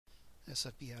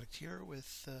SFB Addict here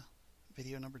with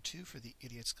video number 2 for the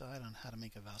Idiot's Guide on how to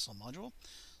make a Vassal module.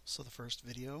 So the first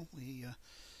video we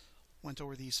went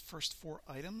over these first 4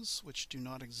 items which do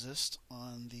not exist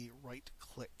on the right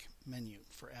click menu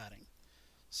for adding.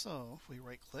 So if we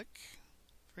right click,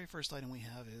 the very first item we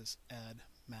have is Add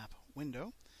Map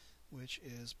Window, which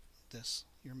is this,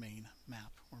 your main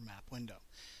map or map window.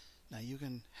 Now you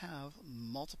can have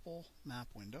multiple map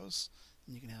windows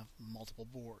and you can have multiple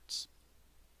boards.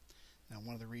 Now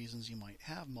one of the reasons you might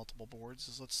have multiple boards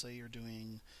is, let's say you're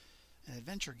doing an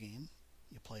adventure game.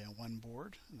 You play on one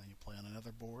board, and then you play on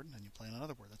another board, and then you play on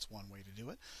another board. That's one way to do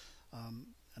it.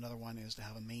 Another one is to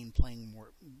have a main playing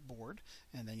board,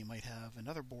 and then you might have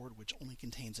another board which only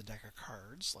contains a deck of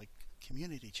cards, like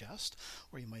Community Chest,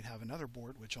 or you might have another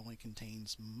board which only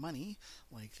contains money,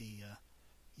 like the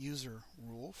user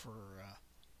rule for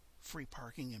free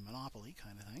parking and Monopoly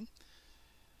kind of thing.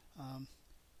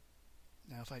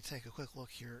 Now if I take a quick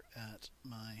look here at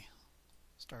my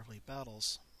Starfleet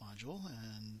Battles module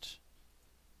and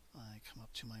I come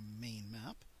up to my main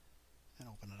map and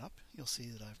open it up, you'll see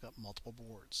that I've got multiple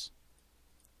boards.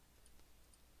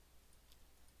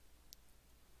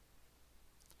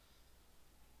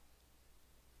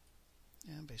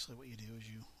 And basically what you do is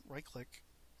you right click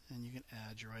and you can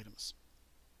add your items.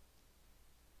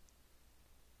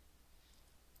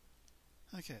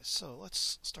 Okay, so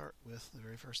let's start with the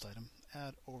very first item,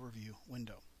 Add Overview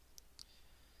Window.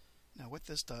 Now what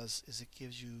this does is it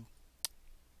gives you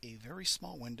a very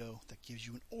small window that gives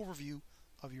you an overview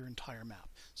of your entire map.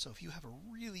 So if you have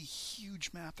a really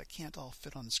huge map that can't all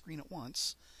fit on the screen at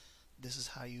once, this is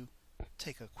how you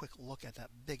take a quick look at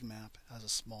that big map as a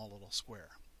small little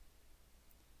square.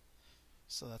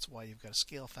 So that's why you've got a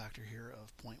scale factor here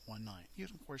of 0.19. You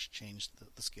can of course change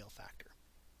the scale factor.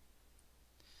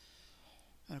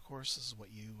 And of course this is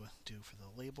what you do for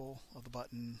the label of the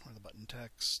button, or the button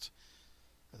text,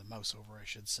 or the mouse over I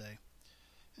should say.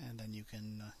 And then you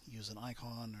can use an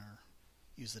icon or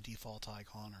use the default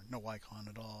icon or no icon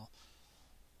at all.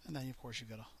 And then of course you've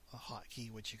got a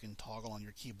hotkey which you can toggle on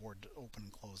your keyboard to open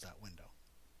and close that window.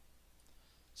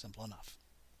 Simple enough.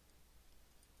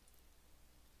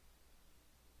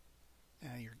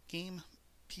 Now your game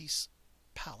piece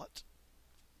palette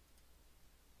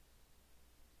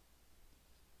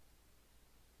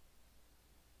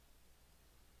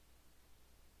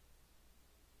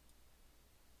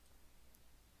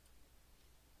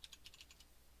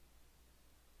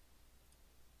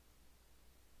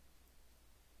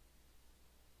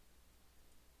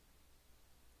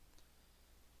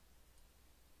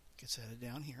gets added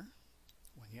down here.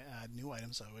 When you add new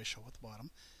items, I always show at the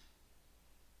bottom.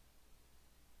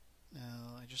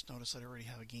 Now, I just noticed that I already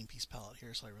have a game piece palette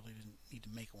here, so I really didn't need to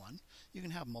make one. You can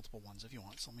have multiple ones if you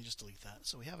want, so let me just delete that.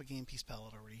 So we have a game piece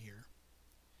palette already here.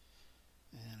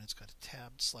 And it's got a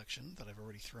tabbed selection that I've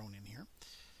already thrown in here.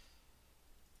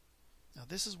 Now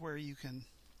this is where you can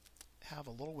have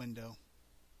a little window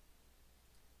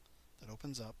that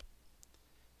opens up,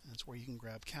 and it's where you can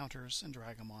grab counters and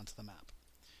drag them onto the map.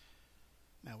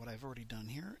 Now what I've already done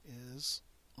here is,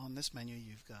 on this menu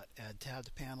you've got Add Tab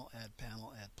to Panel, Add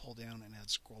Pull Down, and Add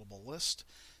Scrollable List.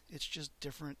 It's just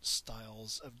different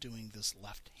styles of doing this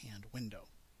left-hand window.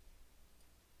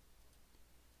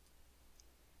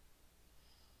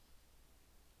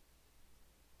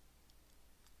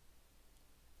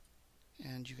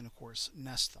 And you can of course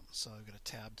nest them. So I've got a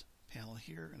tabbed panel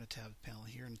here, and a tabbed panel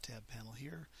here, and a tabbed panel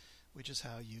here, which is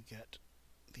how you get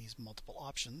these multiple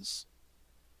options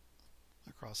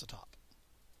across the top.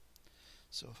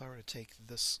 So if I were to take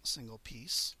this single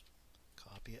piece,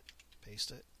 copy it, paste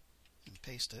it, and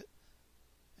paste it,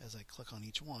 as I click on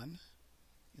each one,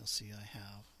 you'll see I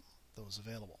have those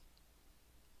available.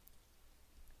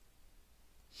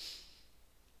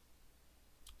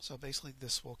 So basically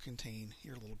this will contain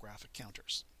your little graphic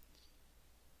counters.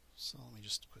 So let me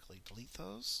just quickly delete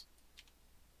those.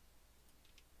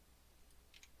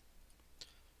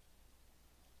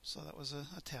 So that was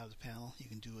a tabbed panel. You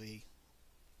can do a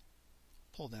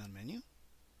pull down menu.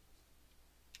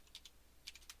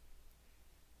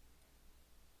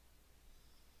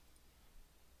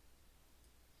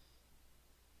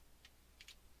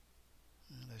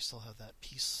 And I still have that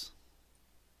piece,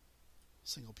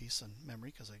 single piece in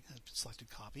memory because I had selected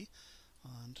copy.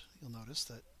 And you'll notice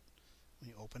that when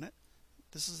you open it,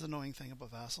 this is the annoying thing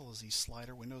about Vassal, is these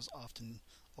slider windows often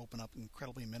open up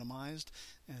incredibly minimized,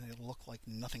 and it'll look like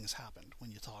nothing has happened when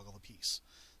you toggle the piece.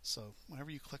 So whenever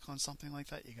you click on something like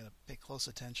that, you got to pay close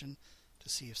attention to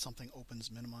see if something opens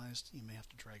minimized. You may have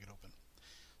to drag it open.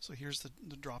 So here's the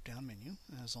drop-down menu.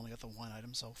 It has only got the one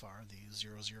item so far, the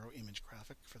 00 image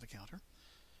graphic for the counter.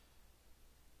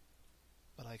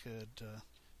 I could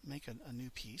make a new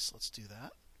piece. Let's do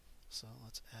that. So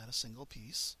let's add a single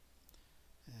piece,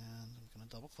 and I'm going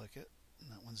to double click it,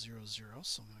 and that one's 0, 0,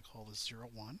 so I'm going to call this 0,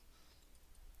 1.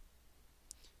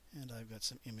 And I've got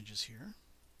some images here.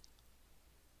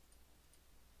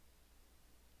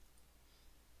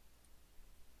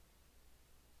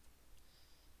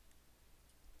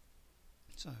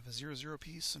 So I have a 0, 0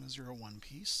 piece and a 0, 1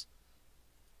 piece.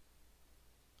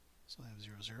 So I have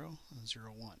 0, 0 and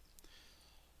 0, 1.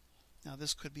 Now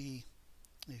this could be,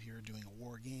 if you're doing a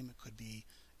war game, it could be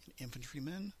an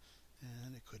infantryman,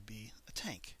 and it could be a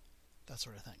tank, that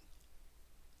sort of thing.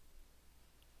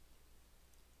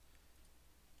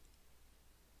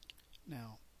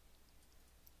 Now,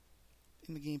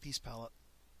 in the game piece palette,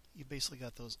 you basically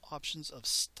got those options of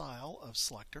style of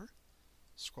selector,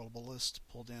 scrollable list,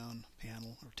 pull down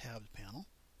panel, or tabbed panel,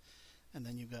 and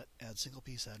then you've got add single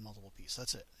piece, add multiple piece.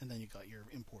 That's it. And then you've got your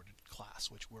imported class,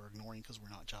 which we're ignoring because we're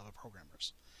not Java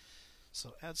programmers.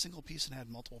 So add single piece and add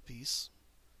multiple piece.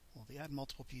 Well, the add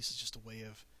multiple piece is just a way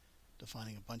of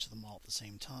defining a bunch of them all at the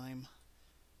same time.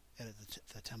 Edit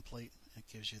the template, and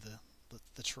it gives you the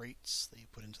traits that you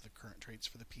put into the current traits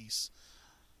for the piece.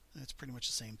 And it's pretty much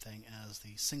the same thing as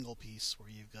the single piece, where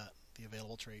you've got the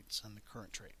available traits and the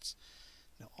current traits.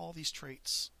 Now all these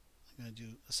traits, I'm going to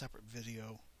do a separate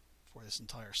video for this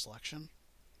entire selection.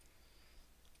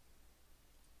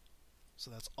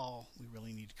 So that's all we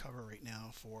really need to cover right now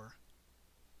for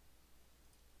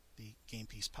the game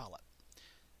piece palette.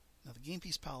 Now the game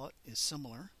piece palette is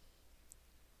similar.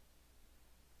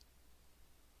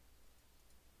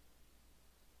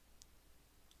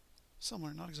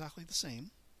 Similar, not exactly the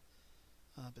same,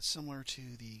 but similar to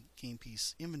the game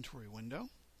piece inventory window.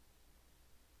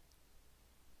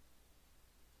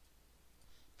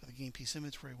 But the game piece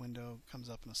inventory window comes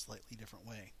up in a slightly different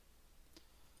way.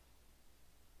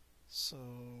 So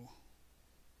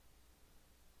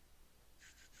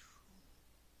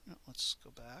let's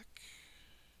go back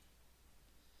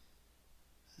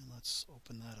and let's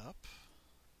open that up.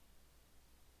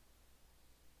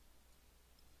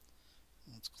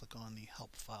 Let's click on the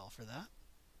help file for that.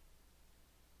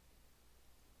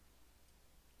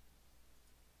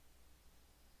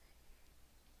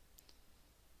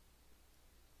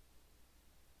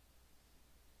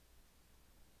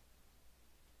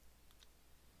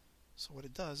 So what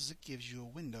it does is it gives you a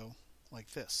window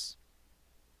like this.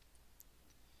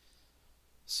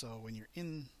 So when you're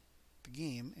in the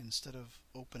game, instead of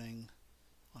opening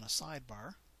on a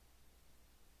sidebar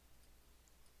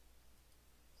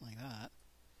like that,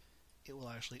 it will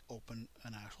actually open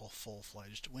an actual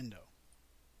full-fledged window.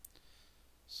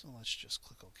 So let's just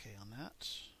click OK on that.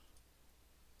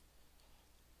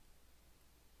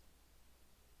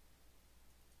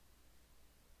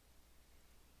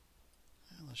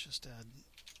 And let's just add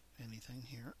anything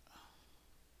here.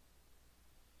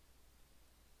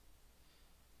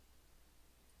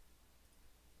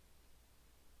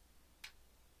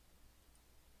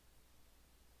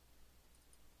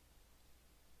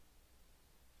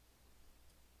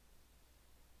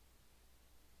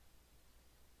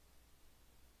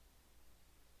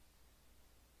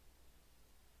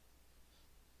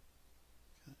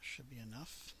 Should be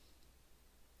enough.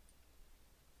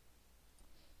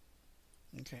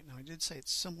 Okay, now I did say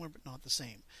it's similar but not the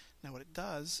same. Now what it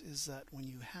does is that when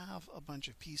you have a bunch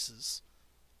of pieces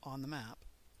on the map,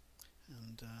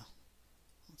 and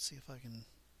let's see if I can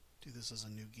do this as a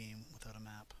new game without a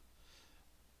map.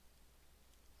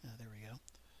 There we go.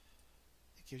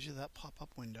 It gives you that pop-up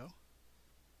window,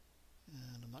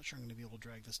 and I'm not sure I'm going to be able to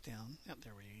drag this down. Yep,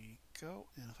 there we go.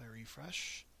 And if I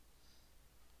refresh,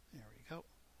 there we go.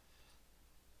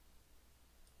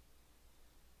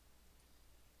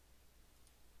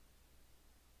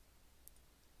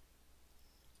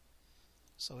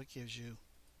 So it gives you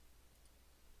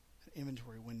an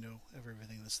inventory window of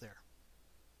everything that's there.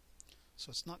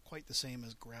 So it's not quite the same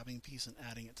as grabbing a piece and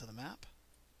adding it to the map,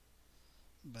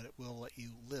 but it will let you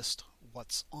list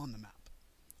what's on the map,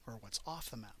 or what's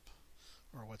off the map,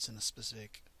 or what's in a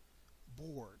specific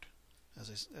board.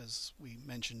 As we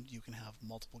mentioned, you can have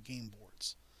multiple game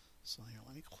boards. So here,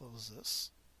 let me close this.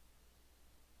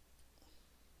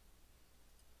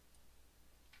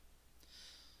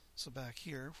 So back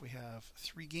here, if we have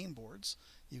 3 game boards,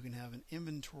 you can have an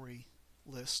inventory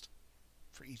list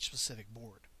for each specific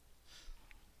board.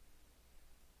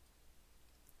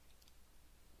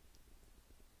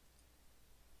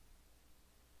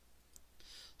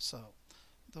 So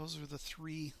those are the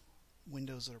 3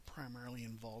 windows that are primarily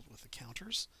involved with the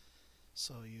counters.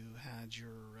 So you had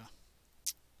your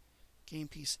game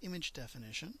piece image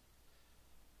definition.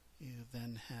 You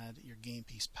then had your game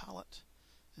piece palette.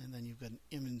 and then you've got an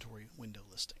inventory window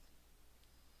listing.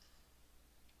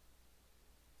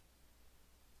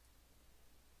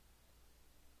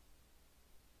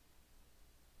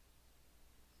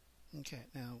 Okay,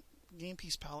 now game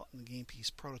piece palette and the game piece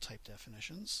prototype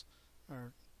definitions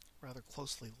are rather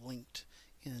closely linked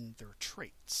in their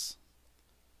traits.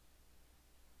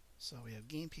 So we have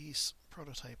game piece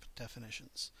prototype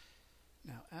definitions.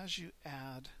 Now as you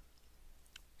add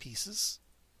pieces,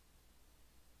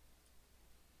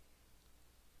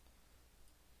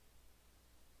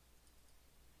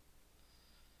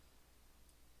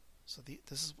 so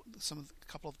this is a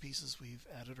couple of the pieces we've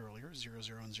added earlier, 0,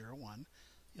 0, and 0, 1.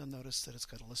 You'll notice that it's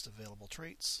got a list of available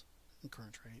traits and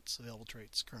current traits, available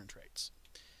traits, current traits.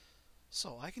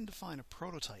 So I can define a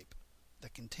prototype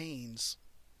that contains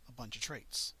a bunch of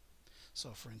traits. So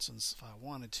for instance, if I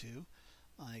wanted to,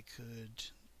 I could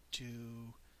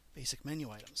do basic menu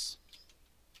items.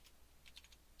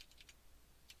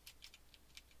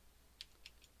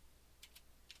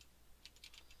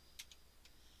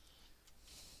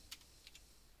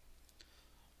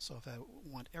 So if I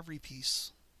want every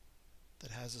piece that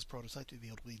has this prototype to be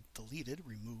able to be deleted,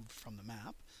 removed from the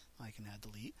map, I can add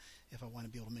delete. If I want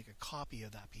to be able to make a copy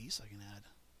of that piece, I can add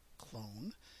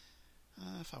clone.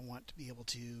 If I want to be able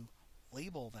to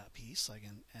label that piece, I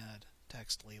can add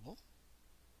text label.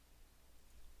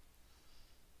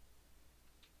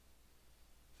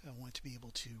 If I want to be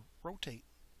able to rotate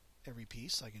every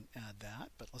piece, I can add that,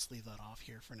 but let's leave that off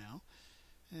here for now.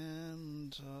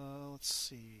 And let's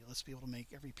see, let's be able to make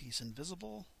every piece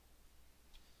invisible.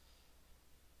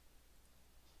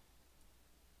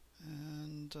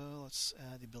 And let's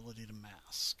add the ability to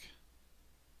mask.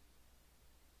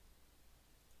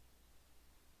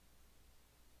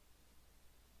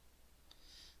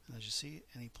 And as you see,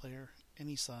 any player,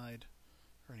 any side,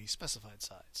 or any specified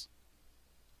sides.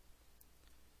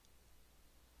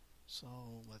 So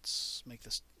let's make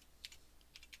this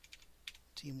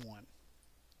Team 1.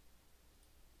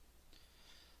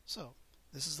 So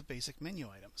this is the basic menu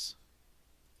items.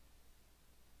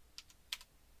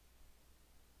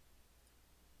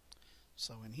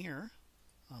 So in here,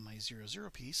 on my 0, 0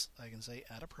 piece, I can say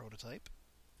add a prototype,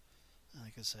 and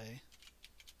I can say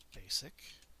basic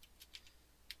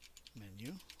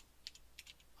menu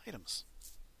items.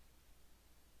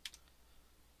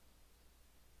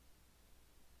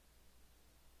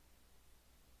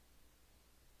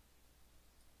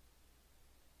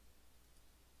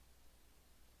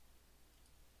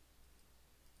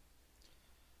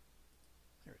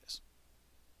 There it is.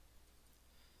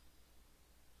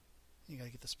 You gotta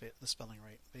get the spelling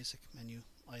right. Basic menu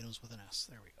items with an S.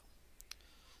 There we go.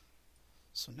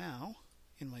 So now,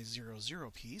 in my 0,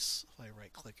 0 piece, if I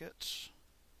right click it,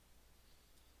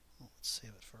 well, let's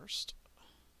save it first.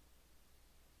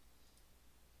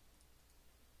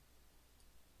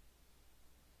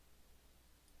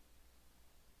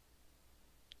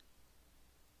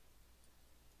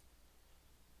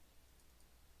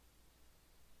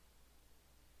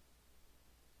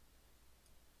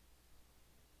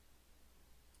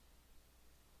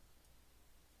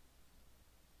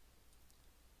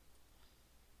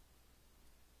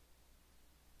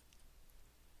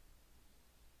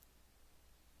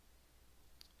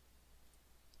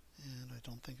 I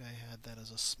don't think I had that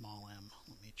as a small m.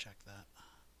 Let me check that.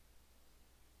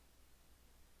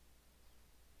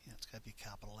 Yeah, it's got to be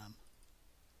capital M.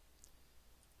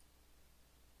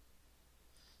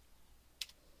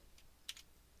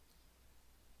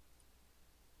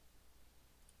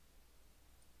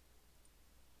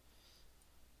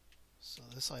 So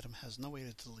this item has no way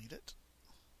to delete it,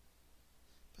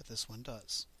 but this one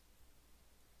does.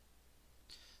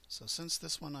 So since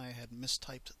this one I had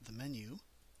mistyped the menu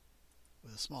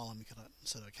with a small m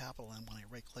instead of a capital M, when I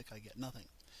right click I get nothing.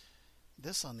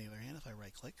 This, on the other hand, if I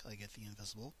right click, I get the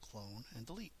invisible, clone, and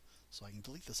delete. So I can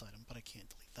delete this item, but I can't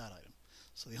delete that item.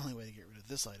 So the only way to get rid of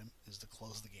this item is to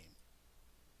close the game.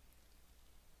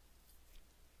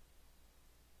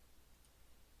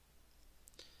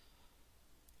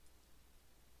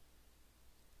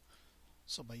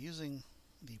 So by using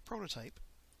the prototype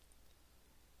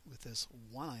with this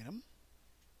one item,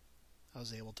 I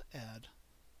was able to add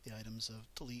the items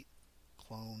of delete,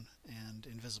 clone, and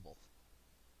invisible.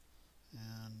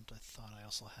 And I thought I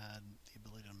also had the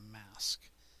ability to mask.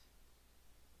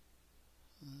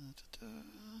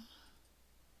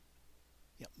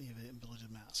 Yep, the ability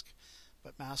to mask.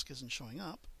 But mask isn't showing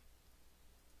up,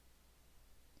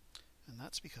 and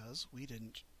that's because we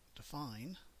didn't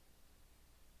define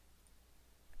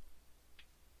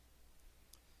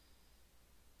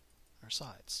our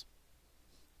sides.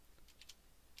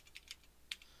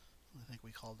 I think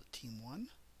we called it Team 1.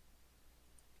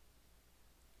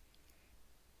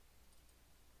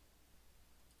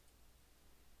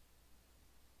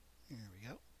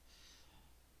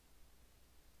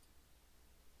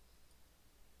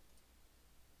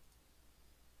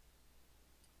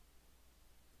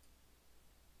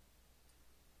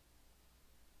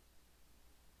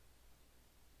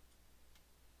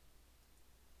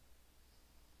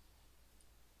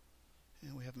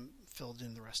 filled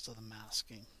in the rest of the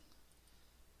masking.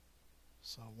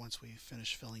 So once we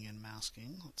finish filling in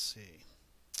masking, let's see.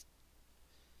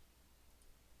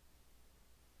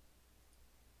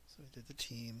 So we did the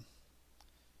team.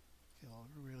 Okay, well,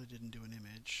 we really didn't do an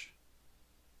image.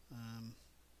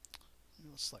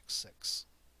 Let's select 6.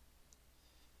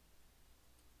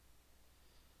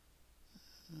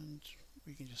 And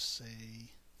we can just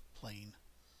say plain,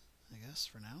 I guess,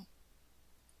 for now.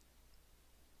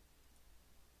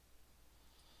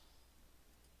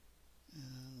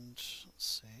 And let's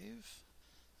save.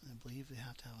 I believe we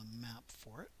have to have a map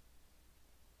for it.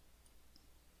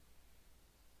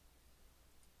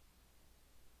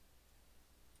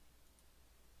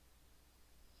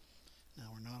 Now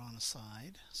we're not on a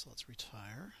side, so let's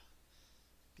retire.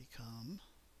 Become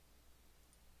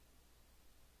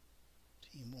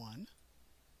Team 1.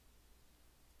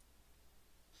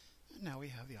 And now we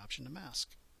have the option to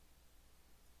mask.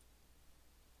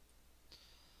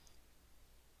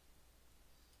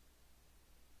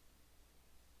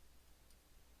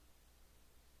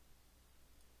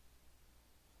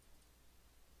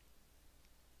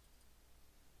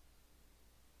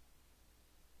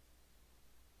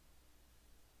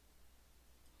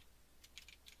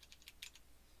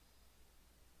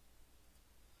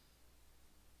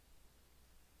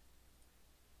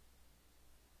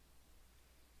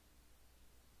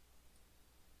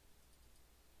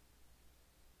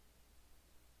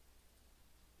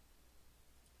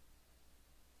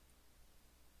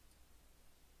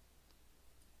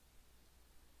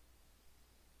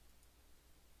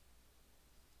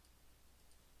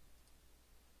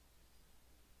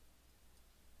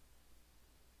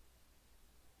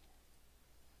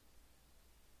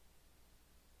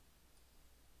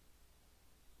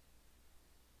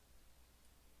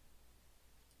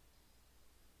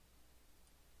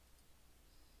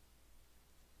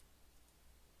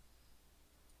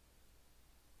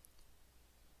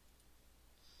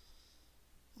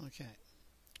 Okay,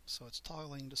 so it's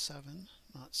toggling to 7,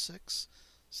 not 6,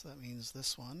 so that means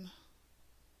this one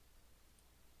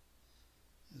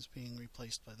is being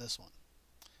replaced by this one.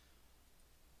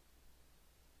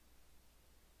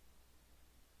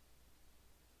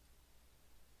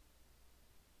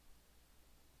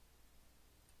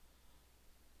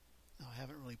 Now I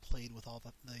haven't really played with all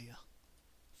the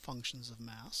functions of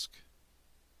mask,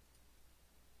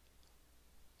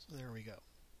 so there we go.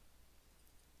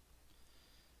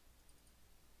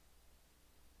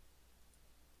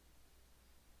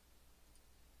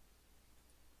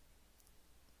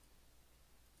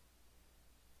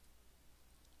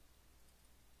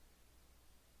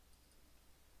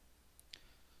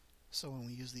 So when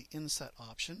we use the inset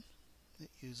option,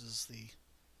 it uses the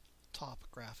top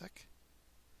graphic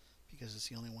because it's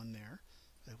the only one there.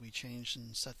 But if we change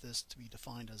and set this to be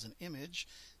defined as an image,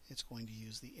 it's going to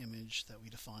use the image that we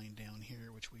defined down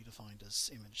here, which we defined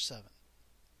as image 7.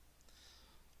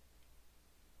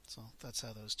 So that's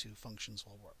how those two functions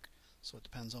will work. So it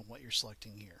depends on what you're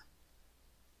selecting here.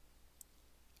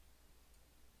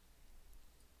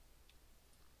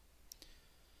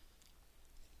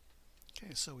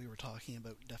 Okay, so we were talking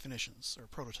about definitions, or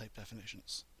prototype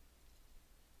definitions.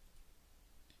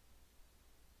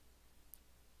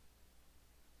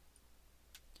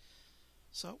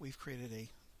 So we've created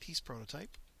a piece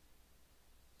prototype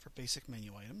for basic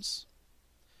menu items.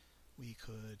 We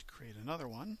could create another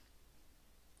one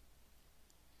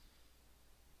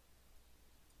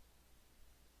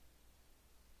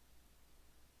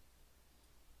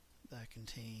that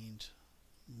contained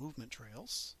movement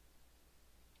trails.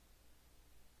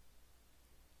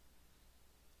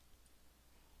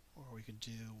 Or we could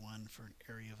do one for an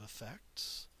area of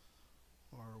effect,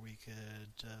 or we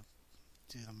could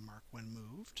do the mark when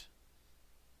moved.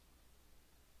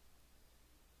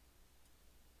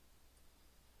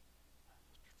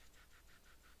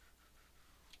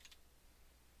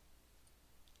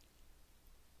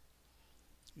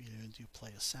 We can do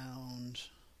play a sound,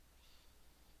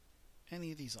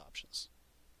 any of these options.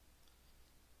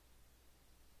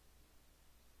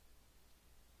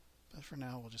 But for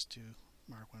now we'll just do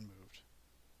mark when moved,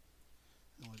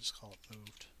 and we'll just call it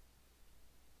moved.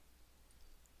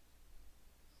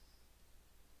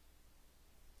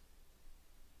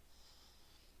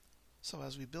 So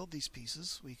as we build these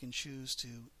pieces, we can choose to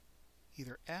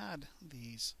either add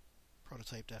these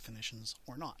prototype definitions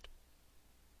or not.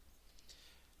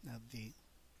 Now the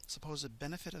supposed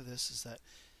benefit of this is that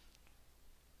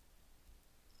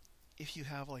if you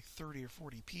have like 30 or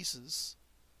 40 pieces,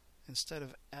 instead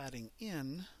of adding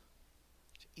in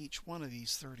to each one of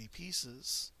these 30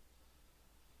 pieces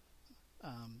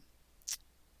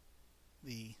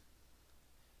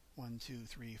 1, 2,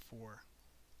 3, 4,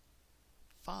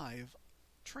 5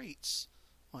 traits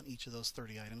on each of those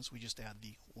 30 items. We just add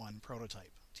the one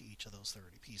prototype to each of those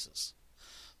 30 pieces.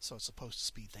 So it's supposed to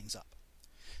speed things up.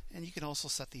 And you can also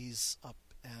set these up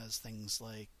as things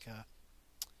like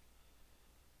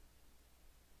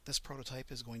this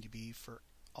prototype is going to be for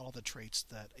all the traits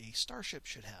that a starship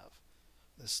should have.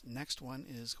 This next one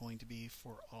is going to be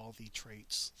for all the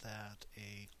traits that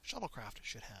a shuttlecraft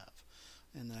should have.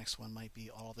 And the next one might be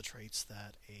all the traits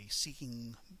that a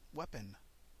seeking weapon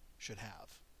should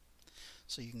have.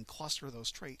 So you can cluster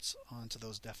those traits onto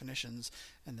those definitions,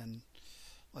 and then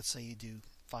let's say you do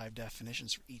 5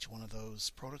 definitions for each one of those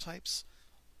prototypes.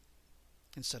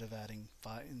 Instead of adding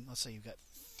 5, and let's say you've got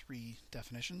 3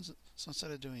 definitions, so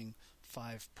instead of doing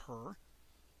 5 per,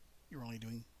 you're only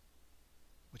doing,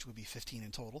 which would be 15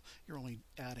 in total, you're only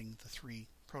adding the 3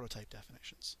 prototype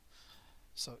definitions.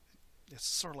 So it's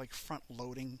sort of like front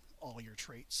loading all your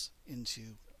traits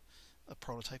into a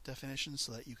prototype definition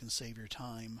so that you can save your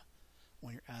time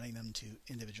when you're adding them to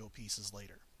individual pieces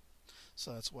later.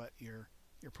 So that's what your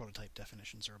prototype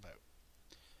definitions are about.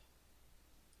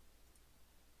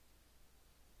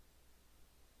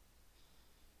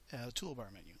 Add a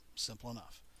toolbar menu. Simple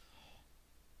enough.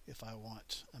 If I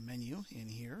want a menu in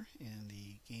here in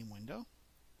the game window,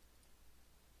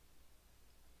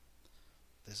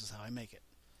 this is how I make it.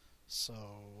 So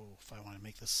if I want to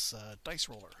make this dice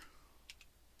roller,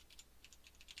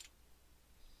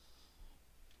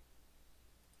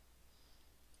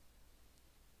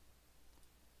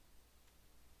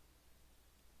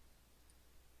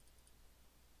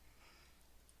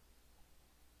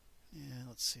 and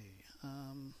let's see,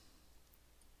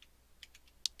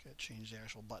 gotta change the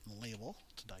actual button label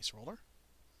to dice roller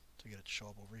to get it to show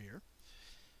up over here.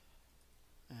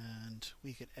 And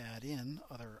we could add in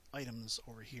other items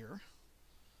over here,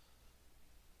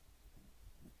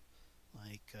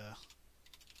 like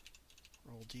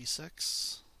roll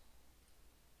d6,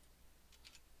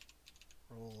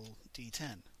 roll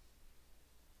d10.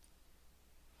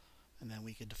 And then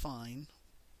we could define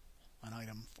an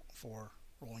item for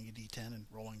rolling a d10 and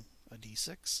rolling a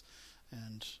d6.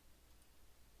 And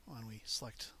when we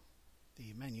select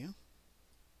the menu,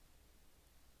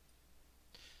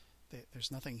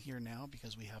 there's nothing here now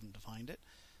because we haven't defined it,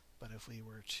 but if we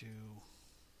were to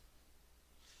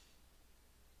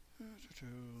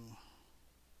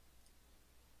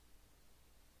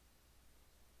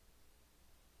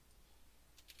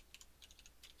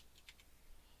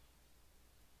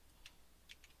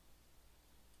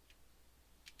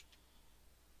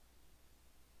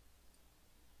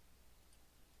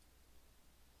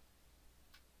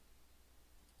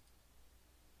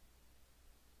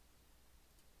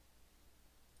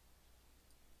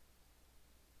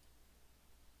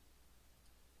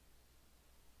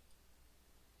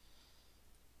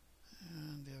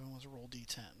roll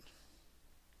d10.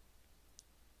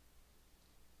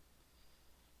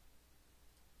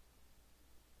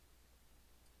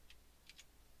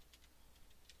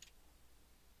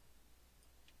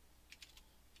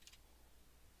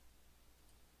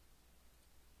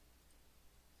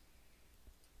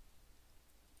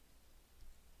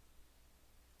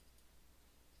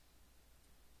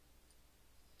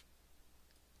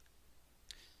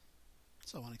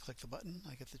 So when I click the button,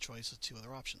 I get the choice of 2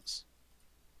 other options.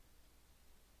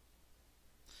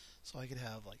 So I could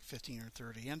have like 15 or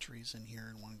 30 entries in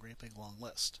here in one great big long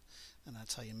list, and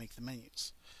that's how you make the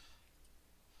menus.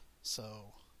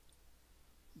 So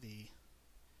the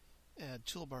add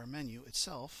toolbar menu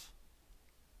itself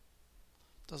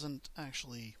doesn't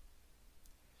actually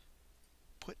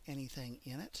put anything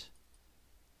in it,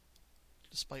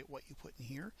 despite what you put in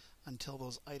here, until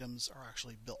those items are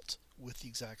actually built with the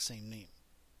exact same name.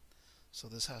 So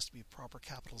this has to be proper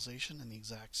capitalization and the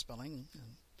exact spelling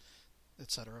and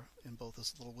etc. in both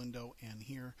this little window and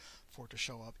here for it to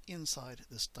show up inside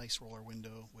this dice roller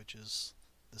window, which is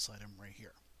this item right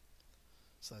here.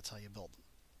 So that's how you build them.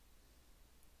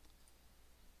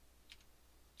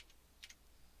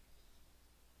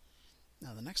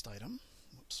 Now the next item,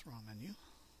 whoops, wrong menu.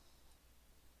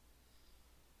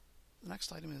 The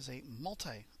next item is a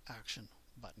multi-action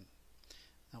button.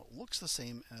 Now it looks the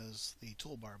same as the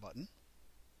toolbar button.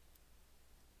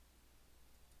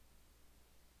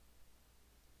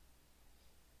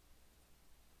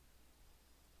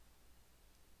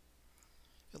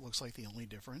 It looks like the only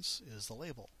difference is the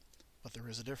label, but there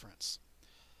is a difference.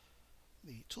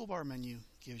 The toolbar menu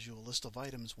gives you a list of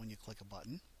items when you click a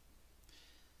button.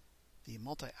 The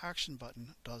multi-action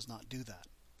button does not do that.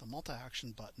 The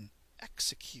multi-action button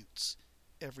executes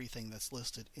everything that's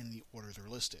listed in the order they're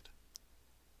listed.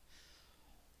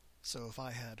 So if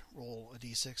I had roll a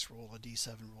d6, roll a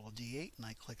d7, roll a d8, and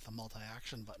I click the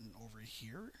multi-action button over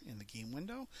here in the game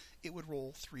window, it would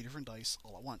roll 3 different dice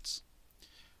all at once.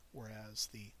 Whereas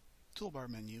the toolbar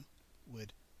menu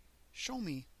would show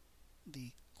me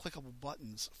the clickable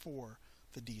buttons for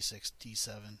the d6,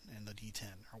 d7, and the d10,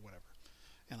 or whatever.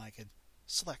 And I could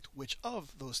select which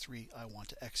of those 3 I want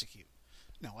to execute.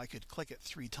 Now I could click it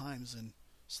 3 times and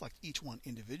select each one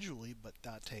individually, but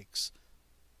that takes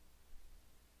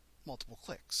multiple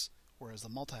clicks. Whereas the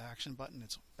multi-action button,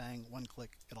 it's bang, 1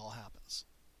 click, it all happens.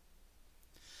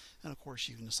 And of course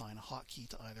you can assign a hotkey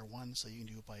to either one, so you can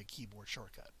do it by a keyboard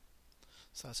shortcut.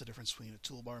 So that's the difference between a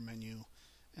toolbar menu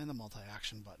and the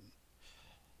multi-action button.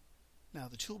 Now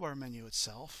the toolbar menu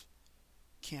itself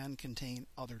can contain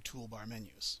other toolbar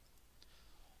menus.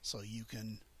 So you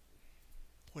can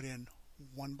put in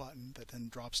one button that then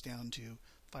drops down to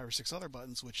 5 or 6 other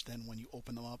buttons, which then when you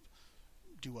open them up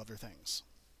do other things.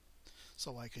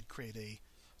 So I could create a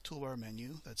toolbar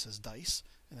menu that says dice,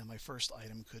 and then my first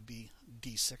item could be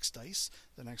d6 dice,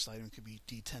 the next item could be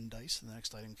d10 dice, and the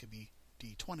next item could be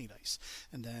d20 dice.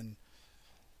 And then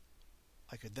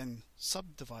I could then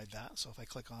subdivide that, so if I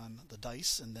click on the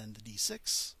dice and then the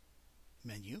d6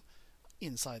 menu,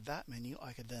 inside that menu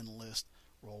I could then list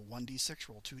roll 1d6,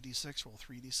 roll 2d6, roll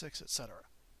 3d6, etc.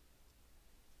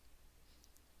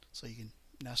 So you can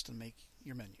nest and make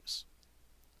your menus.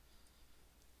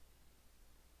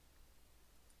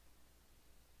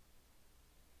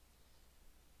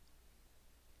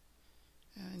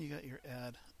 And you got your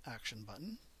add action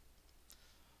button.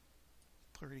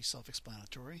 Pretty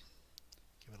self-explanatory.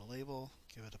 Give it a label,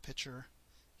 give it a picture,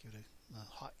 give it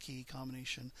a hotkey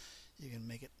combination. You can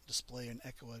make it display and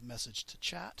echo a message to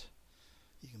chat.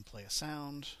 You can play a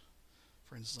sound.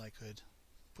 For instance, I could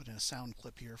put in a sound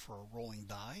clip here for a rolling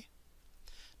die.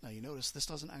 Now you notice this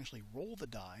doesn't actually roll the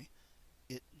die,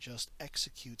 it just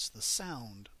executes the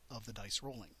sound of the dice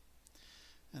rolling.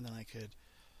 And then I could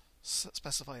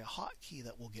specify a hotkey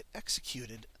that will get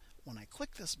executed when I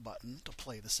click this button to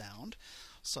play the sound.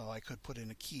 So I could put in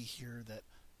a key here that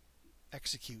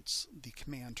executes the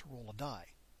command to roll a die.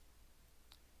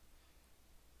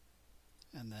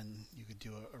 And then you could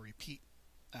do a repeat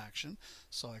action.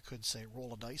 So I could say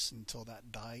roll a dice until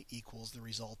that die equals the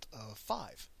result of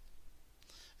 5.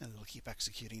 And it'll keep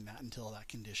executing that until that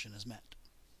condition is met.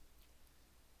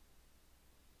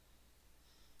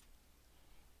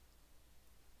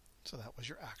 So that was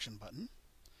your action button.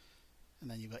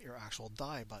 And then you got your actual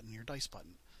die button, your dice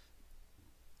button.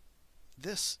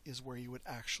 This is where you would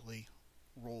actually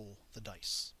roll the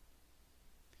dice.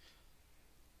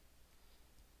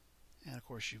 And of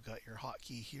course you've got your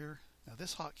hotkey here. Now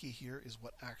this hotkey here is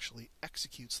what actually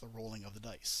executes the rolling of the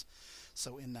dice.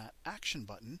 So in that action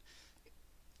button,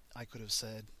 I could have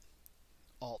said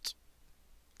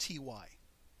Alt-TY.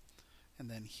 And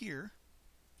then here,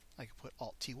 I could put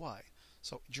Alt-TY.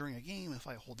 So during a game, if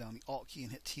I hold down the Alt key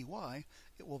and hit TY,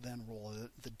 it will then roll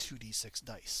the 2d6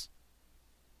 dice.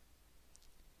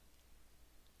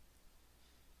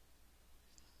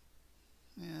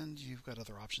 And you've got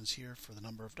other options here for the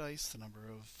number of dice, the number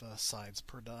of sides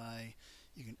per die.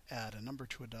 You can add a number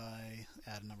to a die,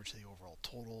 add a number to the overall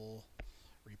total,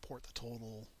 report the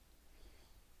total.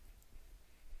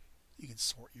 You can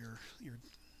sort your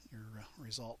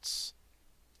results,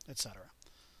 etc.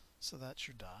 So that's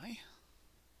your die.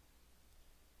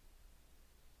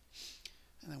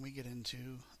 And then we get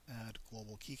into add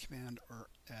global key command or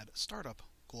add startup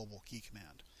global key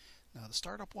command. Now the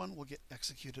startup one will get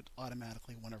executed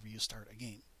automatically whenever you start a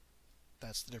game.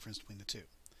 That's the difference between the two.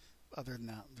 Other than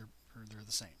that, they're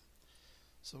the same.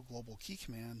 So global key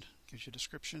command gives you a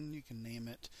description, you can name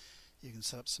it, you can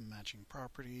set up some matching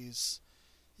properties,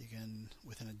 you can,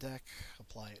 within a deck,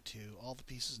 apply it to all the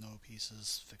pieces, no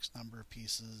pieces, fixed number of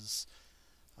pieces.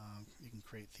 You can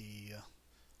create the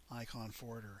icon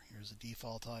for it, or here's a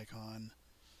default icon,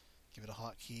 give it a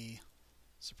hotkey,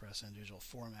 suppress individual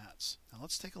formats. Now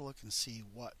let's take a look and see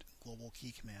what global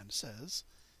key command says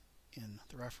in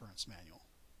the reference manual.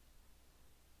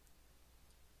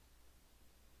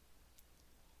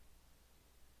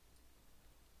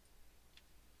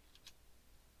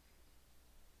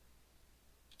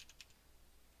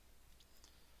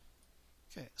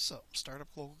 Okay, so startup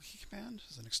global key command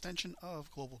is an extension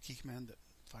of global key command that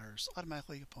fires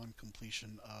automatically upon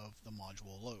completion of the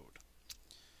module load.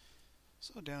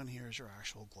 So down here is your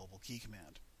actual global key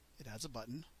command. It adds a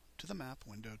button to the map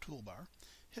window toolbar.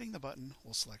 Hitting the button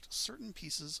will select certain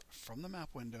pieces from the map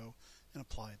window and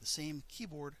apply the same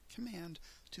keyboard command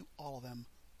to all of them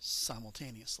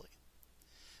simultaneously.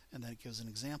 And then it gives an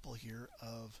example here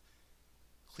of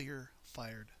clear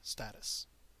fired status.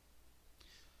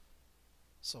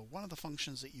 So one of the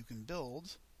functions that you can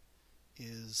build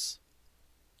is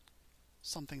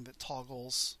something that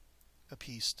toggles a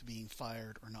piece to being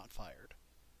fired or not fired.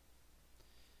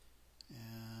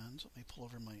 And let me pull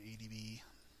over my ADB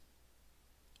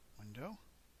window.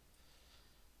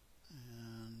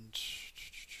 And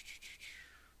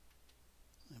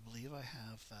I believe I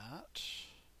have that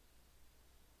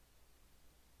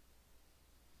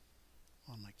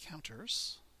on my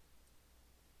counters.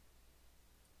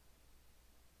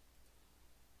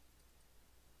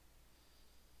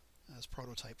 As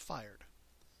prototype fired.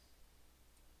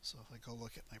 So if I go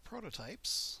look at my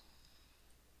prototypes,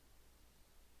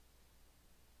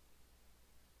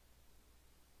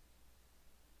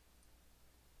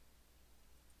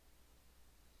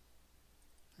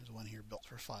 there's one here built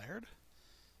for fired,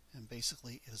 and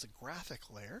basically it is a graphic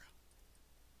layer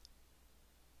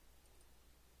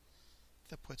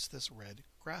that puts this red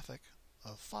graphic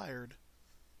of fired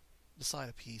beside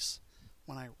a piece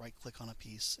when I right click on a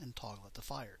piece and toggle it to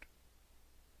fired.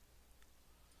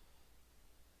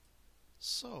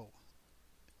 So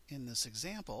in this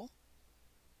example,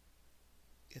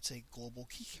 it's a global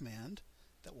key command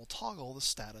that will toggle the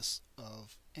status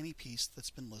of any piece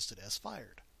that's been listed as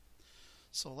fired.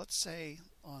 So let's say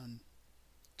on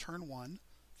turn 1,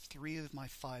 3 of my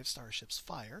 5 starships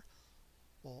fire.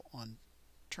 Well, on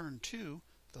turn 2,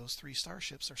 those 3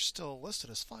 starships are still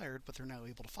listed as fired, but they're now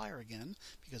able to fire again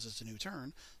because it's a new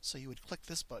turn. So you would click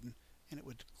this button and it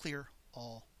would clear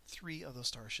all 3 of those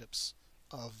starships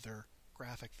of their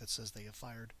graphic that says they have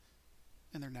fired,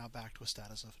 and they're now back to a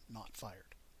status of not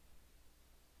fired.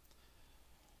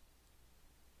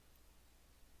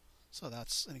 So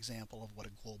that's an example of what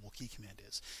a global key command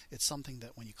is. It's something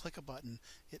that when you click a button,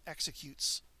 it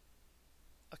executes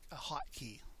a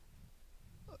hotkey,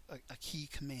 a key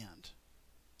command.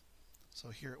 So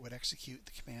here it would execute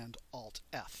the command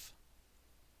Alt-F.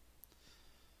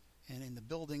 And in the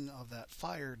building of that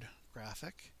fired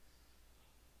graphic,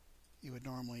 you would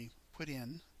normally put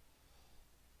in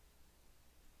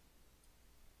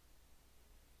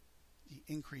the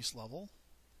increase level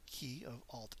key of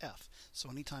Alt-F. So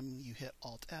anytime you hit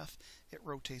Alt-F, it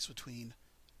rotates between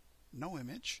no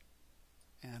image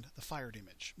and the fired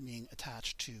image being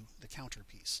attached to the counter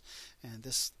piece. And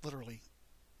this literally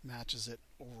matches it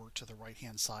over to the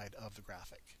right-hand side of the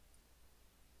graphic.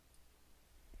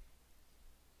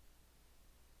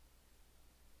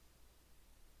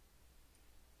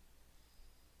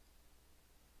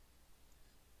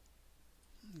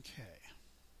 Okay.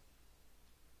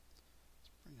 Let's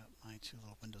bring up my 2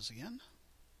 little windows again.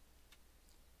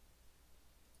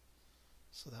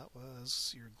 So that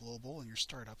was your global and your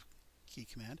startup key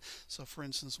command. So for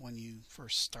instance, when you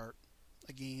first start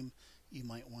a game, you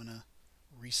might want to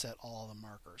reset all the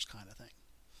markers kind of thing.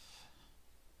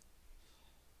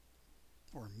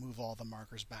 Or move all the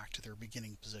markers back to their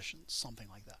beginning positions, something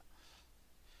like that.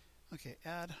 Okay,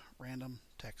 add random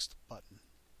text button.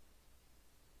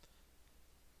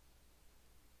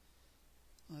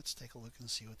 Let's take a look and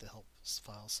see what the help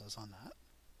file says on that.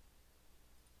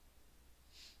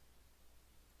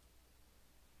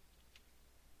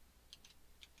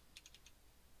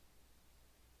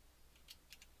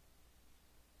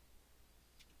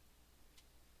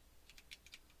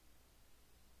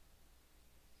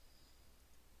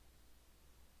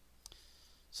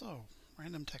 So,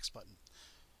 random text button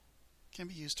can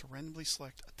be used to randomly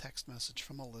select a text message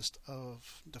from a list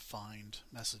of defined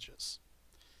messages.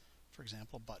 For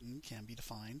example, a button can be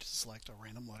defined to select a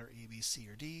random letter A, B, C,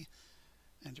 or D.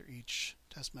 Enter each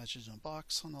test message in a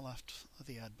box on the left of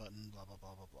the add button, blah, blah,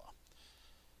 blah, blah, blah.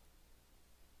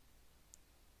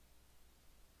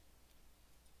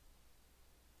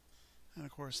 And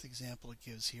of course, the example it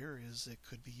gives here is it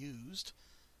could be used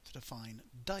to define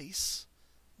dice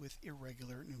with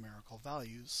irregular numerical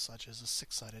values, such as a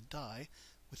 6-sided die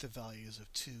with the values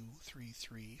of 2, 3,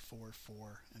 3, 4,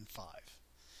 4, and 5.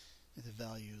 If the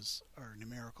values are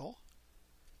numerical,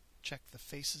 check the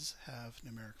Faces Have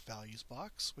Numeric Values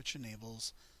box, which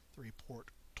enables the Report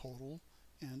Total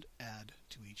and Add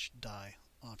to Each Die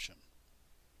option.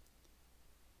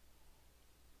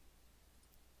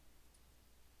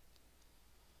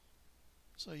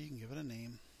 So you can give it a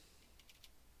name.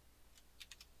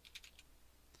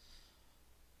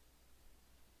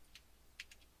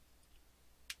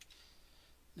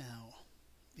 Now,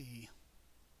 the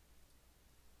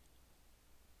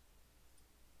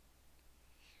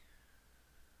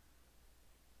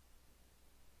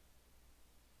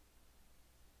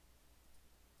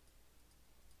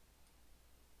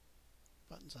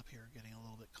buttons up here are getting a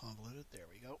little bit convoluted. There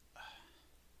we go.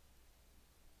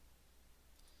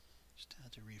 Just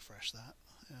had to refresh that.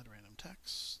 Add random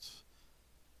text.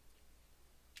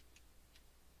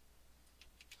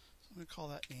 I'm going to call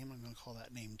that name, I'm going to call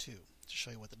that name 2 to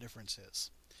show you what the difference is.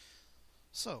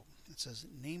 So it says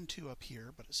name 2 up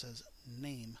here, but it says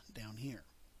name down here.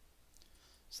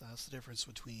 So that's the difference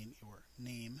between your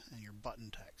name and your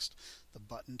button text. The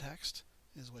button text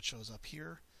is what shows up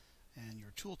here, and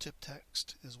your tooltip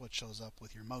text is what shows up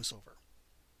with your mouse over.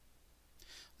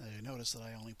 Now you notice that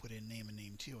I only put in name and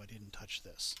name 2, I didn't touch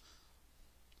this.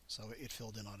 So it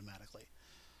filled in automatically.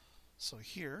 So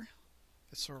here,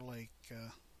 it's sort of like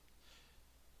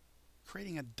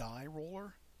creating a die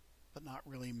roller, but not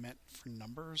really meant for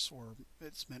numbers, or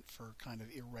it's meant for kind of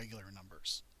irregular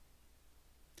numbers.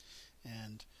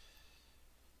 And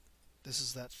this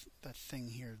is that thing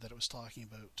here that it was talking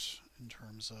about in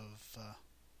terms of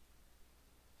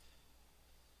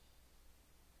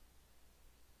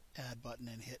add button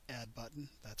and hit add button.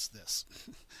 That's this.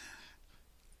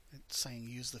 It's saying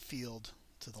use the field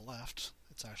to the left.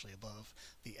 It's actually above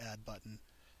the add button.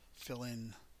 Fill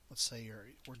in, let's say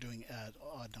we're doing add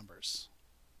odd numbers.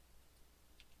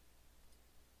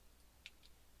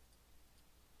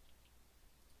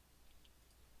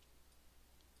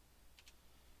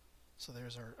 So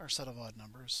there's our set of odd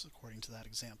numbers according to that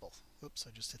example. Oops,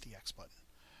 I just hit the X button.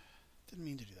 Didn't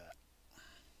mean to do that.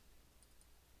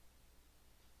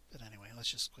 But anyway, let's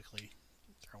just quickly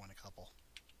throw in a couple.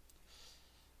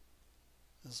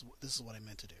 This is what I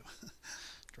meant to do.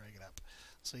 Drag it up.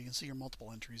 So you can see your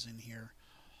multiple entries in here.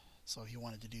 So if you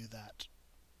wanted to do that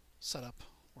setup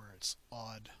where it's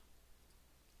odd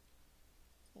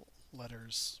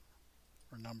letters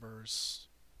or numbers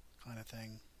kind of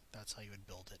thing, that's how you would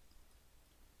build it.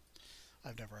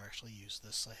 I've never actually used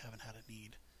this. I haven't had a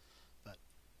need, but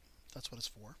that's what it's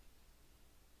for.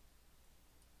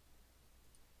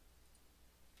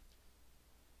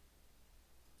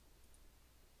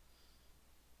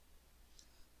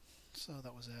 So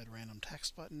that was add random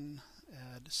text button,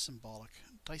 add symbolic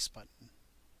dice button.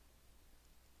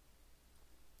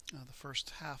 Now the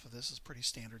first half of this is pretty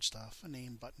standard stuff. A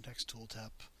name, button text,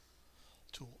 tooltip,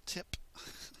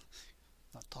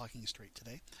 not talking straight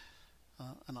today,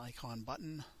 an icon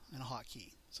button, and a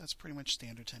hotkey. So that's pretty much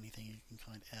standard to anything you can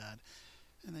kind of add.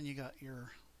 And then you got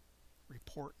your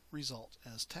report result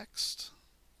as text.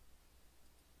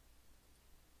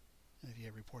 And if you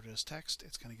have reported as text,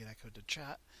 it's going to get echoed to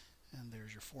chat. And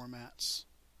there's your formats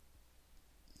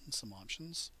and some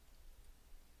options.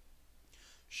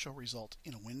 Show result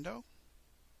in a window.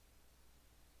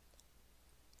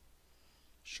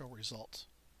 Show result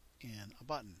in a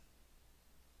button.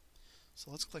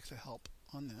 So let's click the help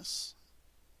on this.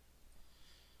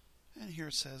 And here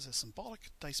it says a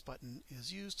symbolic dice button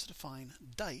is used to define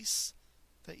dice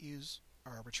that use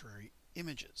arbitrary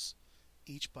images.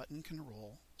 Each button can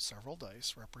roll several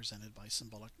dice represented by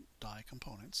symbolic die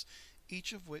components,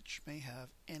 each of which may have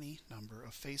any number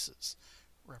of faces,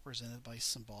 represented by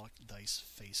symbolic dice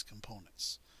face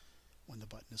components. When the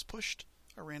button is pushed,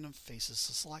 a random face is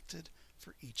selected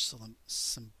for each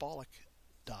symbolic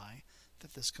die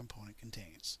that this component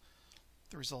contains.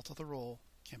 The result of the roll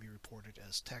can be reported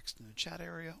as text in the chat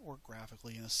area or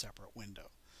graphically in a separate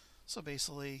window. So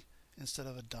basically, instead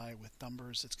of a die with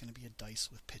numbers, it's going to be a dice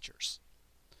with pictures.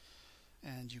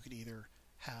 And you could either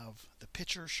have the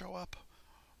picture show up,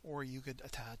 or you could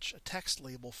attach a text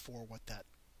label for what that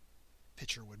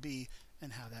picture would be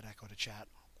and have that echo to chat,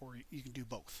 or you can do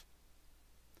both.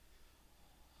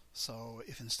 So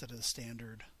if instead of the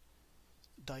standard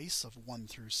dice of 1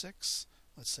 through 6,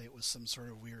 let's say it was some sort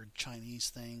of weird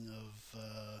Chinese thing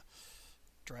of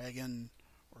dragon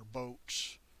or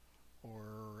boat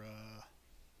or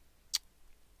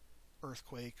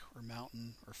earthquake or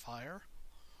mountain or fire,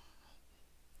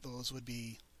 those would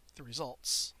be the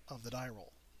results of the die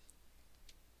roll.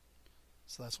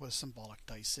 So that's what a symbolic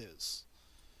dice is.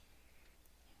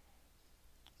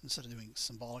 Instead of doing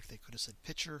symbolic, they could have said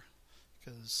picture,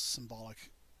 because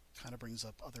symbolic kind of brings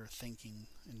up other thinking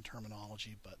in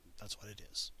terminology, but that's what it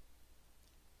is.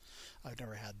 I've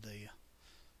never had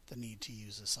the need to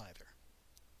use this either.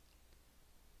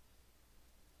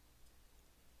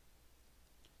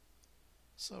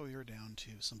 So you're down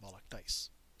to symbolic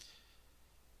dice.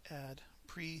 Add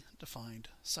predefined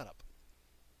setup.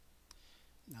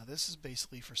 Now this is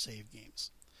basically for save games.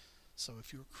 So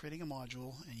if you're creating a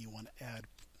module and you want to add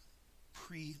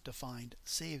predefined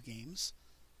save games,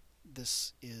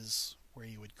 this is where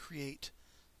you would create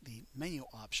the menu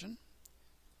option.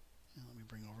 And let me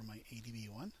bring over my ADB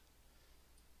one.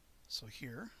 So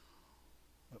here,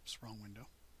 whoops, wrong window.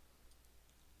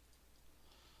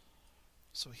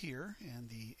 So here in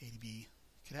the ADB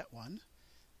Cadet one,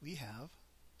 we have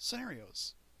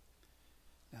scenarios.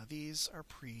 Now these are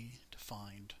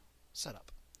predefined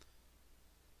setup.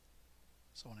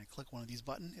 So when I click one of these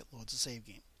buttons, it loads a save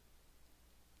game.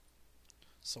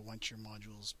 So once your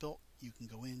module is built, you can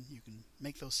go in, you can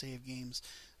make those save games,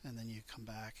 and then you come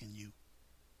back and you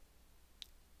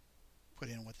put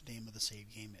in what the name of the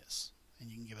save game is,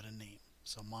 and you can give it a name.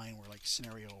 So mine were like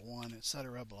scenario 1,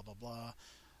 etc., blah blah blah,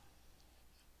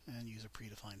 and use a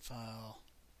predefined file.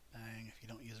 Bang, if you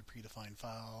don't use a predefined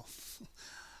file,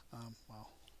 well,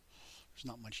 there's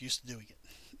not much use to doing it.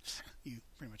 You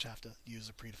pretty much have to use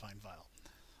a predefined file.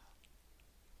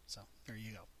 So there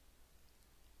you go.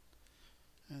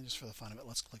 And just for the fun of it,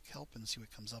 let's click Help and see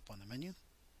what comes up on the menu.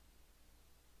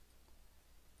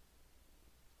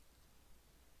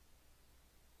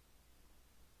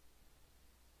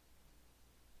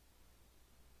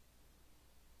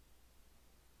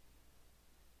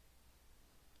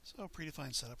 So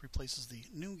predefined setup replaces the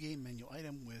new game menu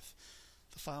item with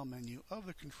the file menu of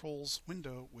the controls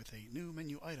window with a new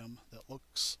menu item that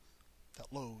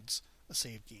loads a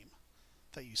save game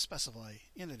that you specify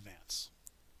in advance.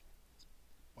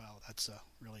 Wow, that's a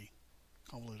really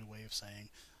convoluted way of saying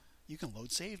you can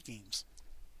load save games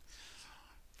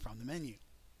from the menu.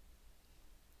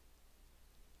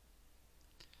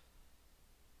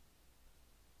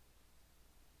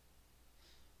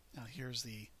 Now here's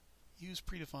the Use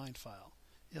predefined file.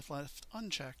 If left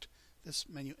unchecked, this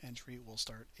menu entry will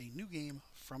start a new game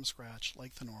from scratch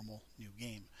like the normal new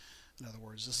game. In other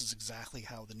words, this is exactly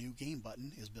how the new game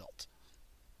button is built.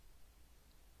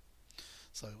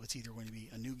 So it's either going to be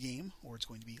a new game or it's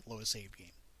going to be load a saved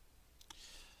game.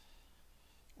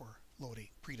 Or load a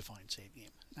predefined save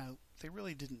game. Now, they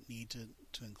really didn't need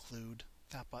to include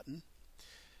that button.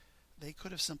 They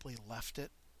could have simply left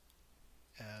it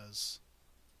as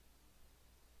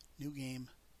new game,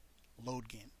 load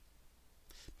game.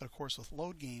 But of course with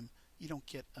load game, you don't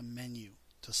get a menu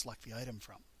to select the item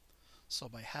from. So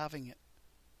by having it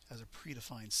as a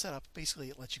predefined setup, basically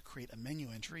it lets you create a menu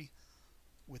entry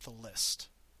with a list.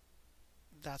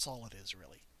 That's all it is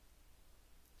really.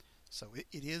 So it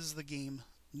is the game,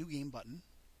 new game button,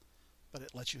 but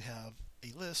it lets you have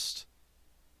a list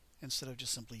instead of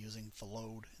just simply using the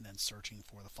load and then searching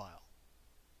for the file.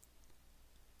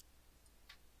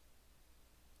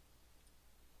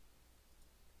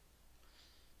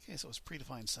 Okay, so it's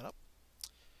predefined setup.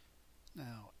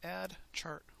 Now, add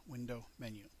chart window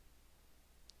menu.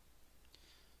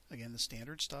 Again, the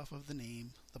standard stuff of the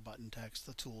name, the button text,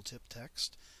 the tooltip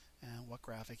text, and what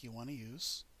graphic you want to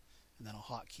use, and then a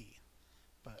hotkey.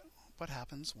 But what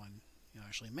happens when you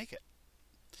actually make it?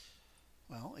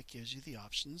 Well, it gives you the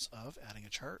options of adding a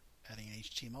chart, adding an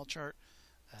HTML chart,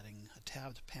 adding a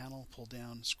tabbed panel, pull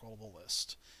down, scrollable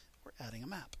list, or adding a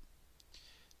map.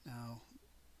 Now,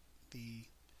 the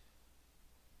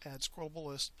add scrollable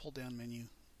list, pull down menu,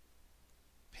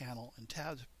 panel, and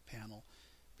tabbed panel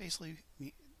basically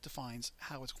defines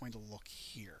how it's going to look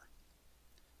here.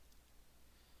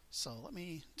 So let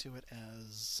me do it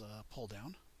as pull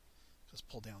down, because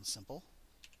pull down is simple.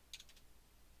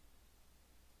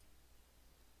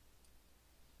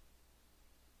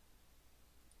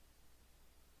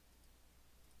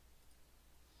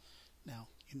 Now,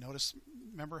 you notice,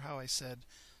 remember how I said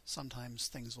sometimes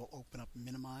things will open up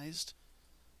minimized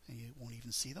and you won't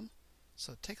even see them?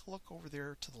 So take a look over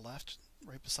there to the left,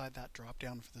 right beside that drop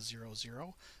down for the 0,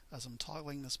 0. As I'm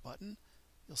toggling this button,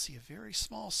 you'll see a very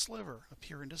small sliver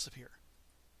appear and disappear.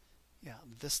 Yeah,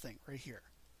 this thing right here.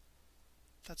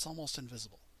 That's almost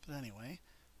invisible. But anyway,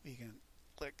 we can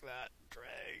click that,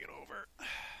 drag it over,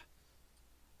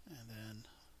 and then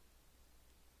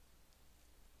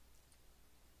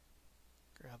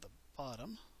grab the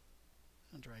bottom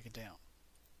and drag it down.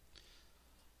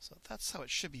 So that's how it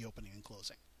should be opening and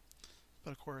closing.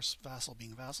 But of course, Vassal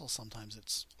being Vassal, sometimes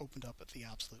it's opened up at the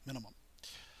absolute minimum.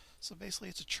 So basically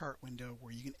it's a chart window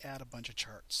where you can add a bunch of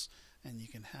charts and you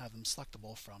can have them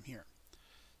selectable from here.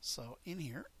 So in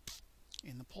here,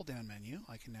 in the pull down menu,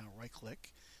 I can now right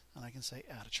click and I can say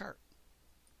add a chart.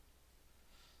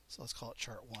 So let's call it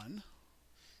chart 1,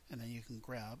 and then you can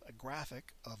grab a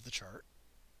graphic of the chart.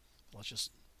 Let's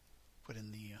just put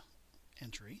in the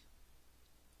entry.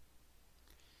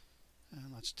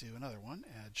 And let's do another one,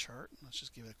 add chart. Let's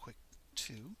just give it a quick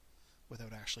 2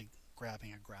 without actually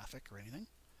grabbing a graphic or anything.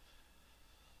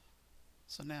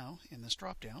 So now, in this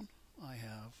drop down, I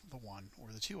have the 1 or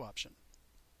the 2 option.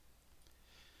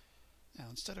 Now,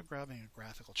 instead of grabbing a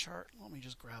graphical chart, let me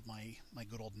just grab my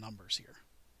good old numbers here.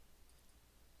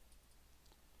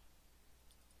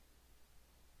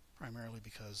 Primarily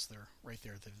because they're right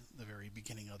there at the very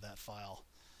beginning of that file,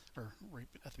 or right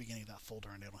at the beginning of that folder,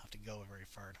 and I don't have to go very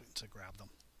far to grab them.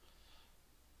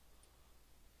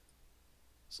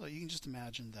 So you can just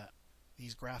imagine that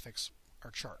these graphics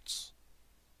are charts.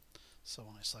 So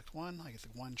when I select 1, I get the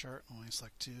 1 chart, and when I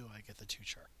select 2, I get the 2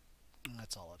 chart. And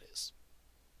that's all it is.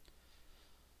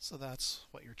 So that's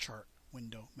what your chart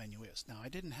window menu is. Now I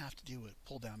didn't have to do a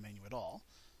pull down menu at all.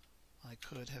 I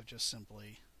could have just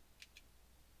simply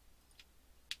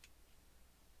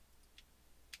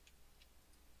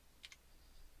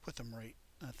put them right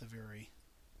at the very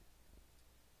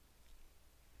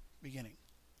beginning.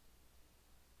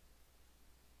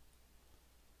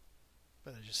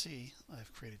 But as you see,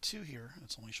 I've created 2 here, and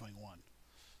it's only showing 1.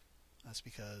 That's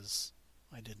because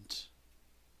I didn't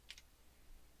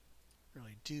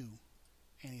really do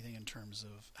anything in terms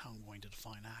of how I'm going to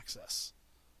define access.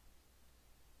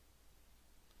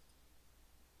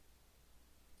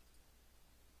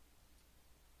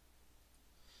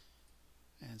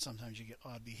 And sometimes you get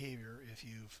odd behavior if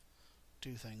you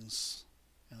do things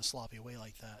in a sloppy way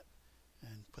like that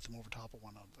and put them over top of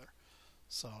one another.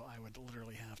 So I would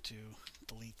literally have to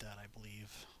delete that, I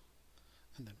believe,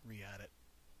 and then re-add it.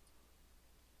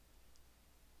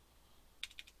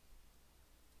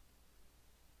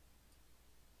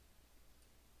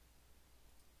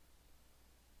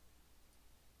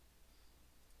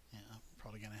 Yeah, I'm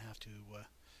probably going to have to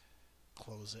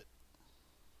close it.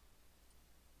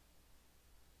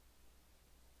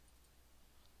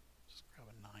 Just grab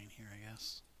a 9 here, I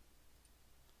guess.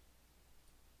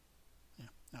 Yeah,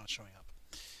 now it's showing up.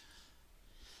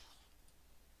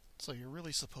 So you're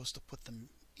really supposed to put them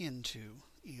into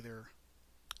either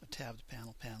a tabbed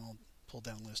panel, pull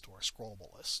down list, or a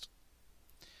scrollable list.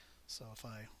 So if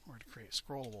I were to create a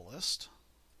scrollable list,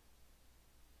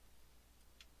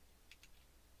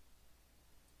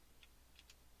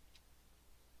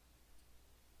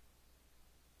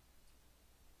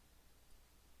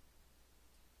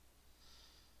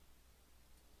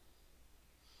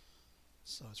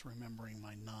 so it's remembering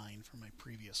my 9 from my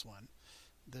previous one.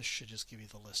 This should just give you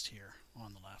the list here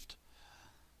on the left.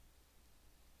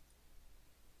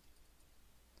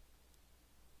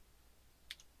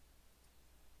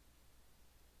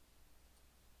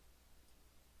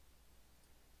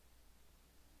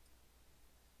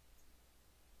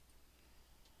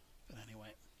 But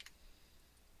anyway.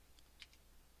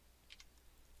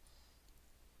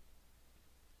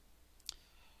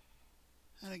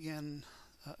 And again,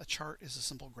 a chart is a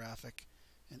simple graphic.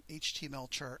 An HTML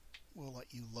chart will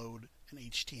let you load an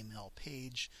HTML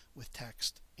page with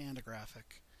text and a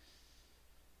graphic.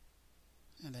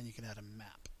 And then you can add a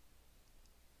map.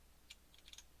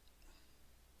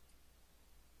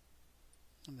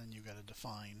 And then you've got to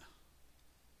define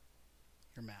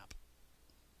your map.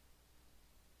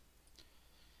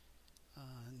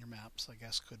 And your maps, I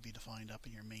guess, could be defined up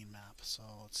in your main map. So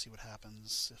let's see what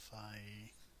happens if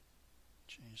I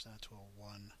change that to a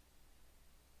 1.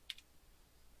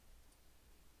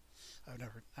 I've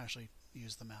never actually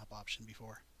used the map option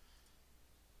before.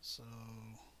 So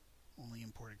only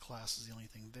imported class is the only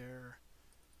thing there.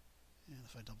 And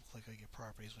if I double click, I get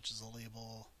properties, which is a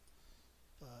label.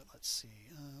 But let's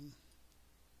see.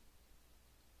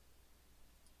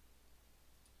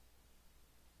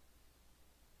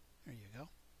 There you go.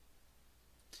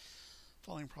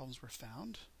 Following problems were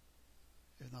found.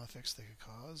 If not fixed, they could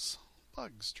cause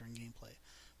bugs during gameplay.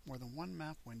 More than one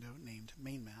map window named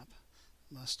main map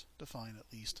must define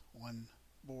at least one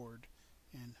board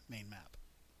in main map.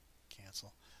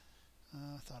 Cancel.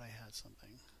 I thought I had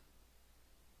something.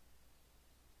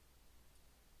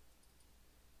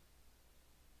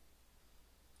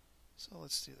 So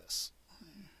let's do this.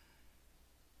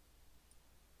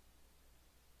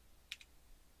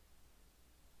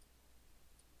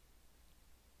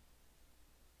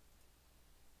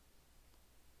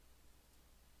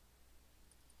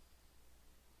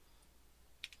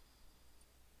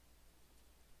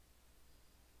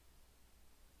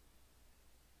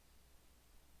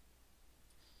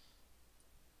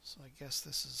 So I guess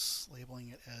this is labeling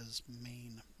it as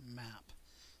main map.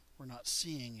 We're not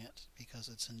seeing it because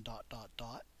it's in ...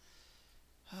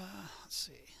 Let's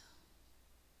see.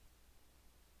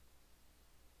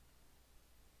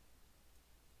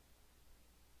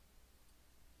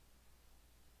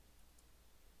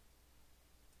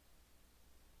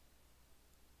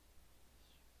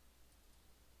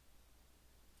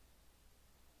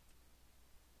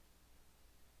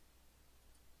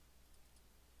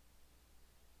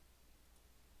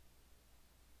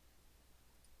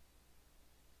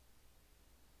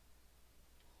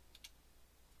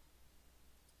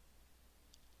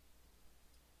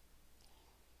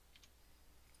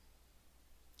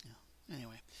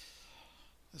 Anyway,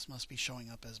 this must be showing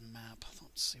up as map.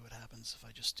 Let's see what happens if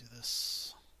I just do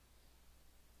this.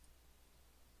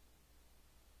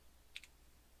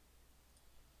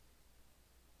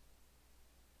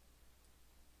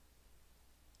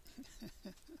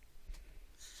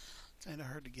 Kind of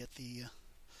hard to get the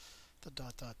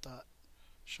dot dot dot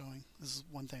showing. This is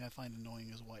one thing I find annoying,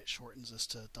 is why it shortens this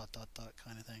to dot dot dot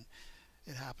kind of thing.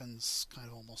 It happens kind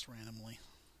of almost randomly.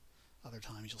 Other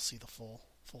times you'll see the full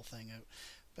thing out.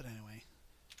 But anyway,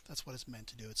 that's what it's meant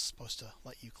to do. It's supposed to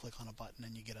let you click on a button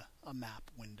and you get a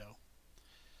map window.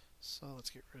 So let's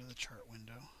get rid of the chart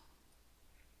window.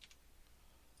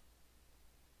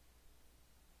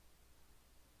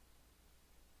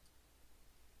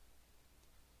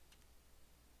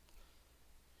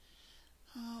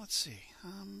 Let's see.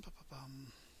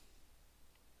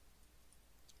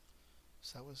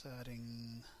 So that was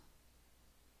adding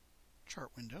chart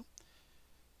window.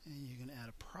 And you can add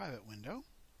a private window.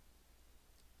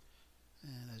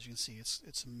 And as you can see,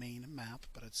 it's a main map,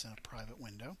 but it's in a private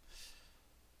window.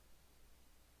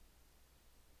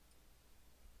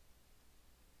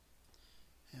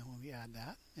 And when we add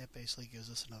that, it basically gives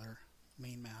us another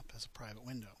main map as a private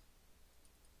window.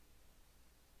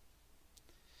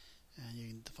 And you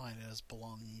can define it as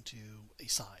belonging to a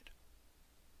side.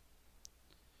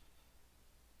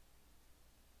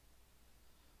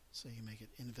 So you make it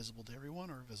invisible to everyone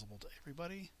or visible to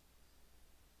everybody.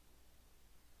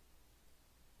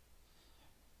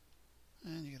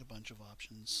 And you get a bunch of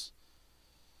options,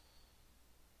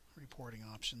 reporting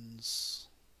options,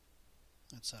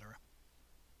 etc.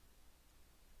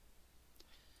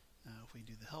 Now if we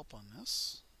do the help on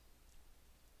this,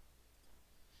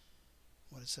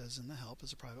 what it says in the help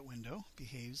is a private window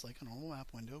behaves like a normal map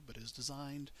window but is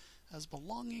designed as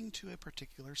belonging to a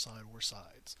particular side or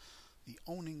sides. The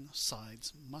owning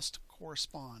sides must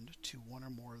correspond to one or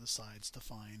more of the sides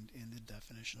defined in the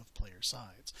definition of player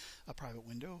sides. A private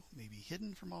window may be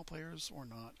hidden from all players or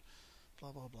not,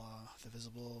 blah blah blah, the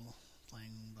visible,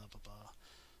 playing, blah blah blah.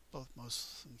 Both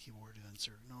mouse and keyboard events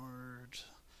are ignored.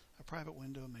 A private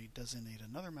window may designate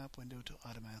another map window to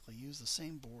automatically use the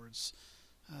same boards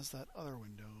as that other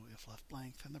window. If left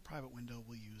blank, then the private window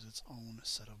will use its own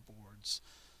set of boards.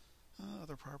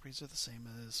 Other properties are the same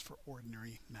as for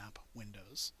ordinary map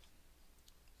windows.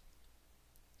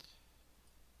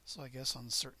 So I guess on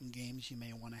certain games you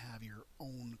may want to have your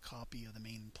own copy of the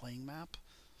main playing map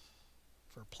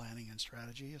for planning and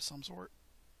strategy of some sort,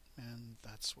 and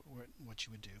that's what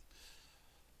you would do.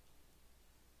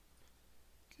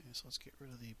 Okay, so let's get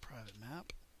rid of the private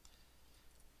map.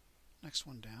 Next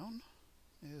one down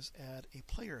is add a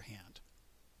player hand.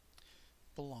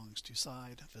 Belongs to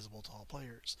side, visible to all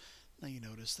players. Now you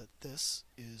notice that this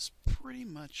is pretty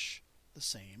much the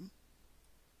same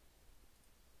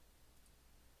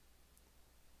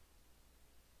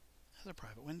as a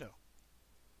private window.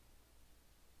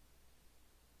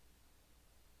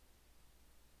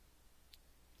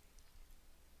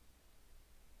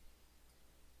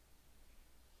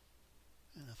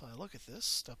 And if I look at this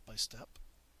step by step,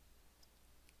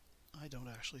 I don't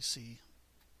actually see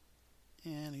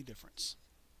any difference.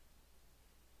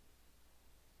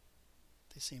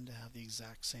 They seem to have the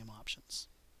exact same options.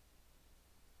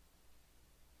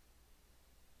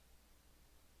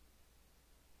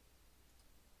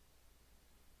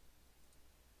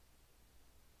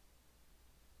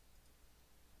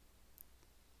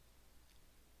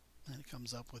 And it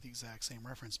comes up with the exact same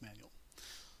reference manual.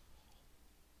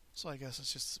 So I guess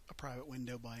it's just a private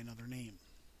window by another name.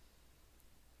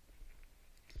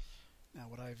 Now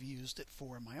what I've used it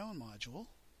for in my own module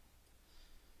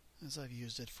is I've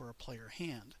used it for a player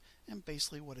hand. And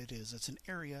basically what it is, it's an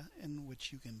area in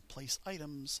which you can place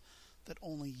items that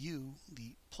only you,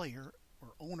 the player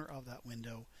or owner of that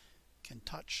window, can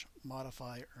touch,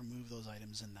 modify, or move those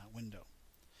items in that window.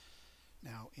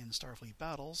 Now in Starfleet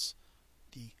Battles,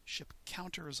 the ship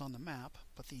counter is on the map,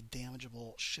 but the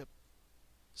damageable ship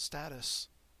status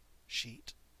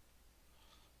sheet,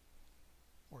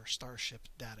 or Starship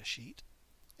Data Sheet,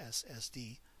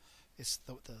 SSD, it's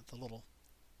the little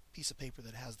piece of paper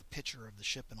that has the picture of the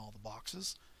ship in all the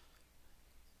boxes.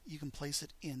 You can place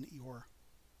it in your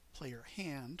player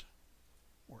hand,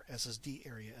 or SSD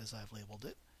area as I've labeled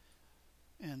it,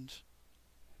 and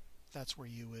that's where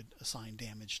you would assign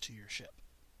damage to your ship,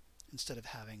 instead of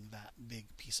having that big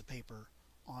piece of paper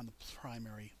on the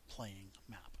primary playing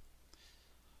map.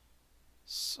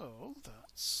 So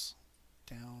that's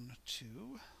down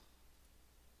to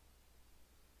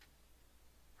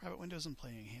private windows and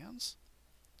playing hands.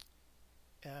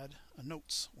 Add a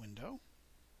notes window.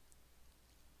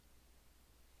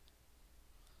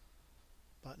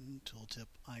 Button, tooltip,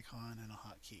 icon, and a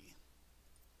hotkey.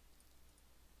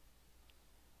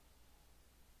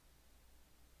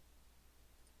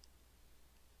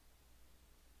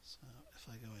 So if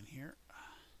I go in here,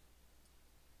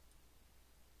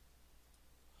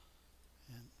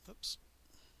 and Oops.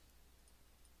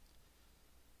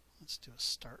 Let's do a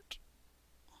start.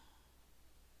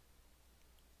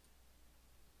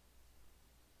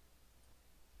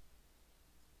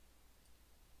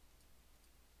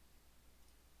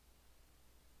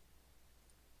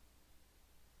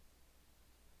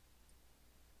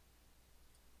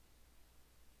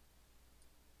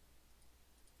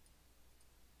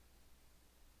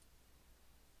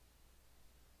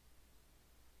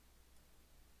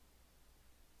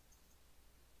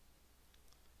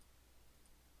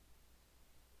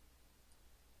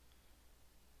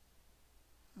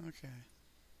 Okay.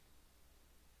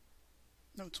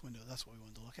 Notes window, that's what we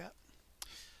wanted to look at.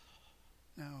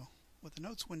 Now, what the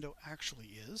notes window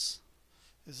actually is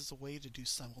it's a way to do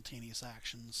simultaneous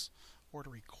actions or to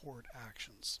record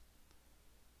actions.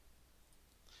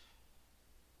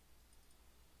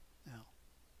 Now,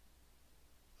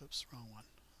 oops, wrong one.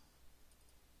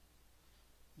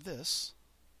 This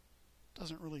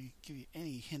doesn't really give you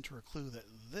any hint or a clue that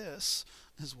this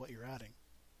is what you're adding,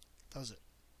 does it?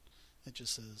 It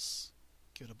just says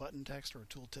give it a button text or a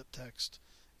tooltip text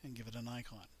and give it an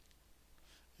icon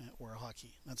or a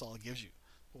hotkey. That's all it gives you.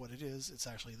 But what it is, it's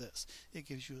actually this. It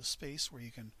gives you a space where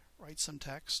you can write some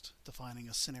text defining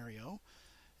a scenario.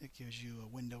 It gives you a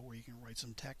window where you can write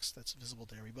some text that's visible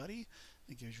to everybody.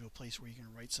 It gives you a place where you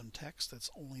can write some text that's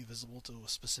only visible to a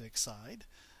specific side.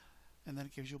 And then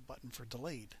it gives you a button for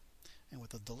delayed. And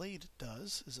what the delayed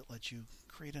does is it lets you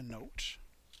create a note.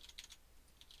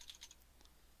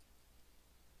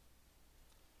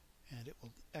 And it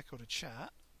will echo to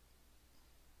chat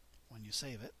when you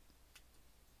save it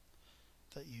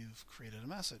that you've created a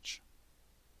message.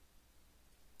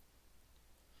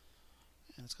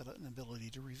 And it's got an ability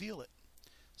to reveal it.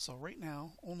 So right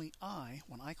now, only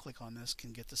when I click on this,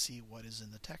 can get to see what is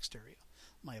in the text area.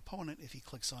 My opponent, if he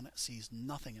clicks on it, sees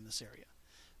nothing in this area.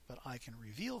 But I can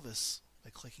reveal this by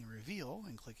clicking reveal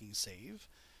and clicking save.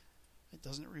 It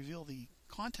doesn't reveal the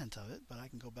content of it, but I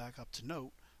can go back up to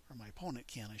note, or my opponent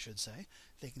can, I should say.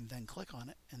 They can then click on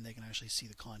it and they can actually see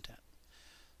the content.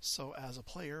 So as a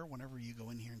player, whenever you go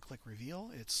in here and click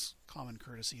reveal, it's common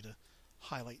courtesy to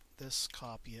highlight this,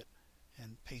 copy it,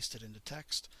 and paste it into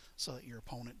text so that your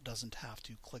opponent doesn't have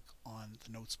to click on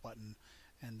the notes button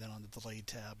and then on the delayed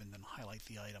tab and then highlight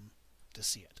the item to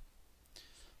see it.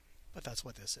 But that's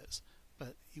what this is.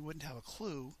 But you wouldn't have a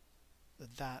clue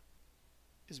that that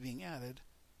is being added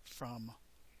from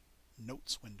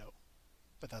notes window.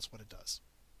 But that's what it does.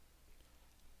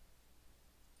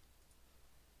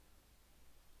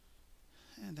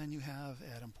 And then you have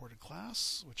add imported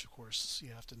class, which of course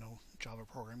you have to know Java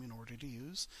programming in order to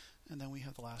use. And then we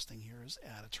have the last thing here is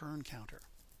add a turn counter.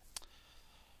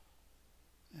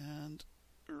 And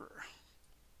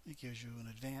it gives you an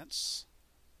advance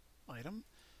item.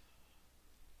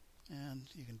 And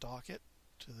you can dock it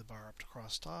to the bar up to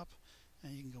cross top.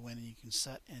 And you can go in and you can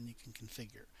set and you can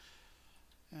configure.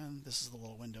 And this is the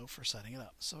little window for setting it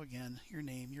up. So again, your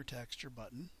name, your text, your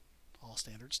button, all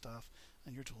standard stuff,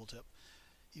 and your tooltip.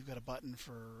 You've got a button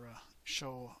for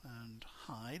show and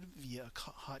hide via a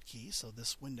hotkey, so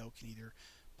this window can either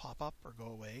pop up or go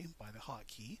away by the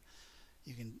hotkey.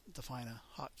 You can define a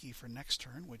hotkey for next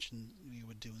turn, which you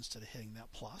would do instead of hitting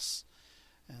that plus.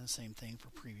 And the same thing for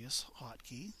previous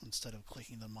hotkey. Instead of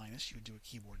clicking the minus, you would do a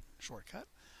keyboard shortcut.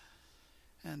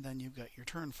 And then you've got your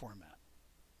turn format.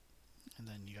 And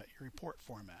then you got your report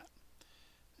format.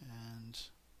 And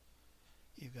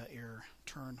you've got your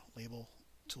turn label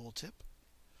tooltip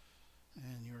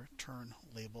and your turn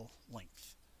label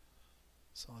length.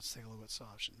 So let's take a look at this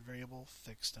option. Variable,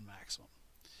 fixed, and maximum.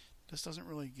 This doesn't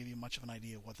really give you much of an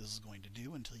idea of what this is going to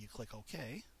do until you click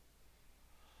OK.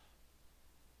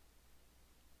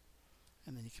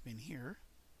 And then you come in here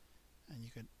and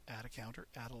you can add a counter,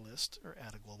 add a list, or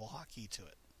add a global hotkey to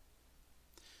it.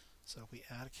 So if we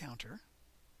add a counter,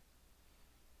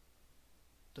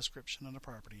 description and a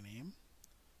property name,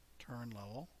 turn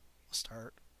level,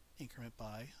 start, increment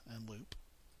by, and loop,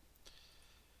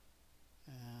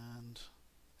 and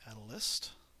add a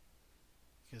list,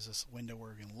 gives us a window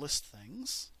where we can list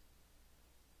things,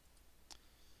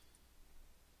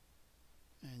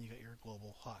 and you got your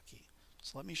global hotkey.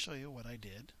 So let me show you what I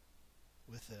did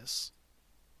with this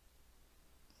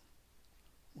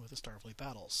with the Starfleet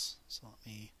battles. So let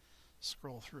me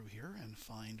scroll through here and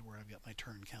find where I've got my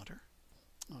turn counter.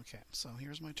 Okay, so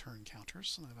here's my turn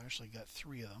counters, and I've actually got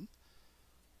 3 of them,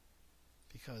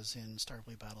 because in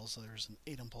Starfleet battles there's an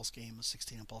 8 impulse game, a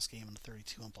 16 impulse game, and a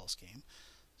 32 impulse game.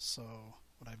 So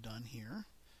what I've done here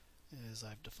is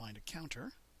I've defined a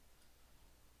counter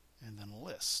and then a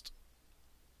list.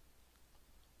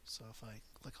 So if I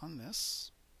click on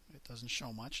this It doesn't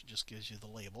show much, it just gives you the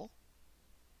label.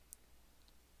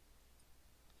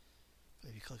 But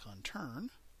if you click on turn,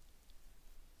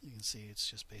 you can see it's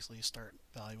just basically a start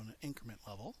value in an increment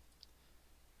level.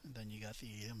 And then you got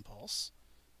the impulse.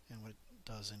 And what it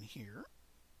does in here,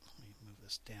 let me move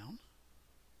this down,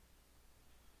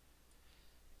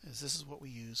 is this is what we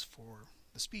use for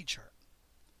the speed chart.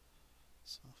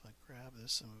 So if I grab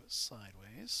this and move it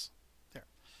sideways, there.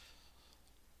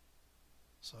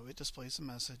 So it displays a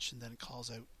message, and then it calls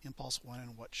out impulse 1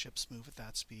 and what ships move at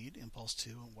that speed, impulse 2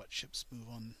 and what ships move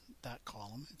on that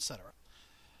column, etc.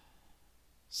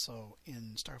 So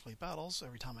in Starfleet Battles,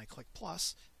 every time I click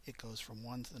plus, it goes from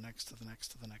one to the next, to the next,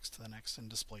 to the next, to the next, and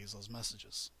displays those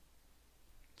messages.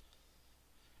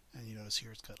 And you notice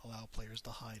here it's got allow players to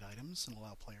hide items and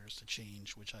allow players to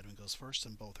change which item goes first,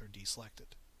 and both are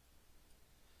deselected.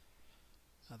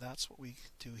 Now that's what we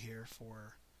do here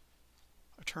for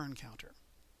a turn counter.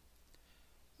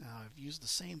 Now I've used the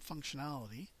same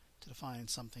functionality to define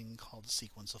something called a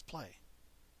sequence of play,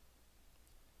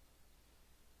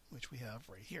 which we have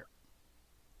right here.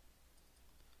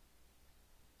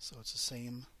 So it's the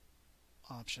same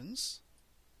options,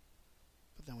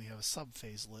 but then we have a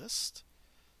subphase list,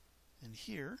 and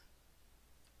here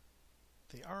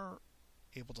they are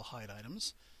able to hide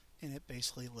items, and it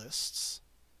basically lists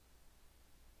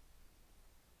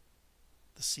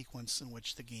the sequence in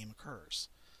which the game occurs.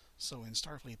 So in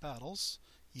Starfleet Battles,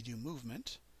 you do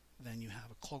movement, then you have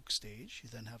a cloak stage, you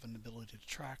then have an ability to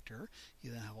tractor,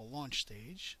 you then have a launch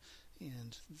stage,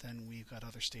 and then we've got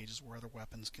other stages where other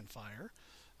weapons can fire.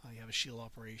 You have a shield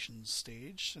operations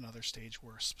stage, another stage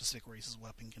where a specific race's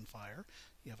weapon can fire.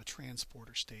 You have a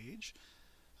transporter stage,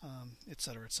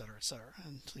 etc., etc., etc.,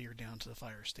 until you're down to the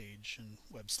fire stage and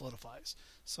web solidifies.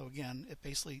 So again, it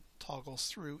basically toggles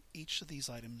through each of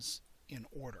these items in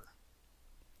order.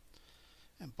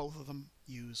 And both of them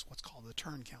use what's called the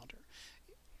turn counter.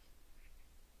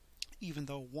 Even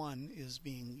though one is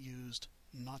being used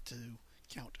not to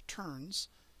count turns,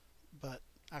 but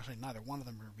actually neither one of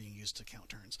them are being used to count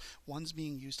turns. One's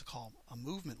being used to call a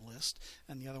movement list,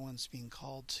 and the other one's being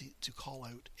called to call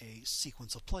out a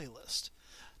sequence of play list.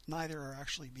 Neither are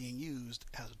actually being used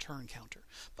as a turn counter,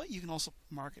 but you can also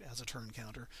mark it as a turn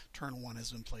counter. Turn 1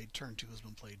 has been played, turn 2 has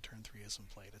been played, turn 3 has been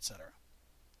played, etc.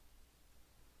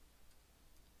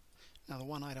 Now the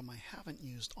one item I haven't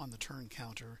used on the turn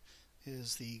counter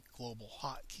is the global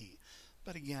hotkey.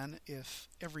 But again, if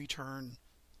every turn,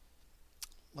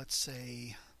 let's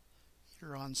say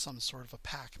you're on some sort of a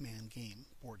Pac-Man game,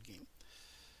 board game,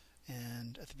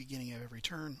 and at the beginning of every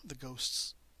turn the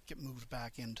ghosts get moved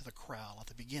back into the corral at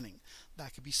the beginning.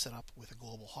 That could be set up with a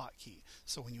global hotkey.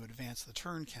 So when you advance the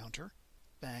turn counter,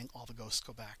 bang, all the ghosts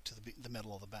go back to the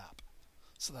middle of the map.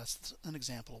 So that's an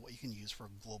example of what you can use for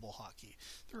a global hotkey.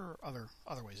 There are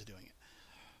other ways of doing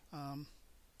it.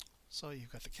 So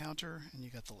you've got the counter and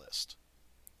you've got the list.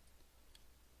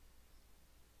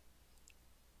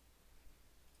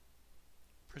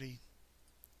 Pretty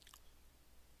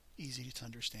easy to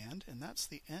understand, and that's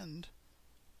the end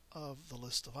of the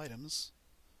list of items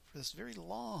for this very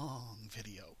long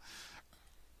video.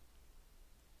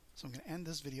 So I'm going to end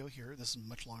this video here. This is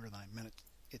much longer than I meant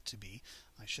it to be.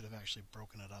 I should have actually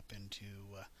broken it up into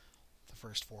the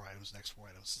first 4 items, next 4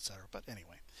 items, etc. But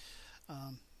anyway,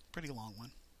 pretty long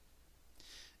one.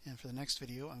 And for the next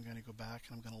video, I'm going to go back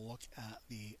and I'm going to look at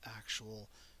the actual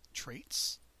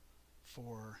traits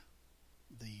for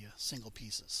the single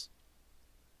pieces.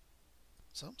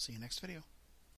 So, see you next video.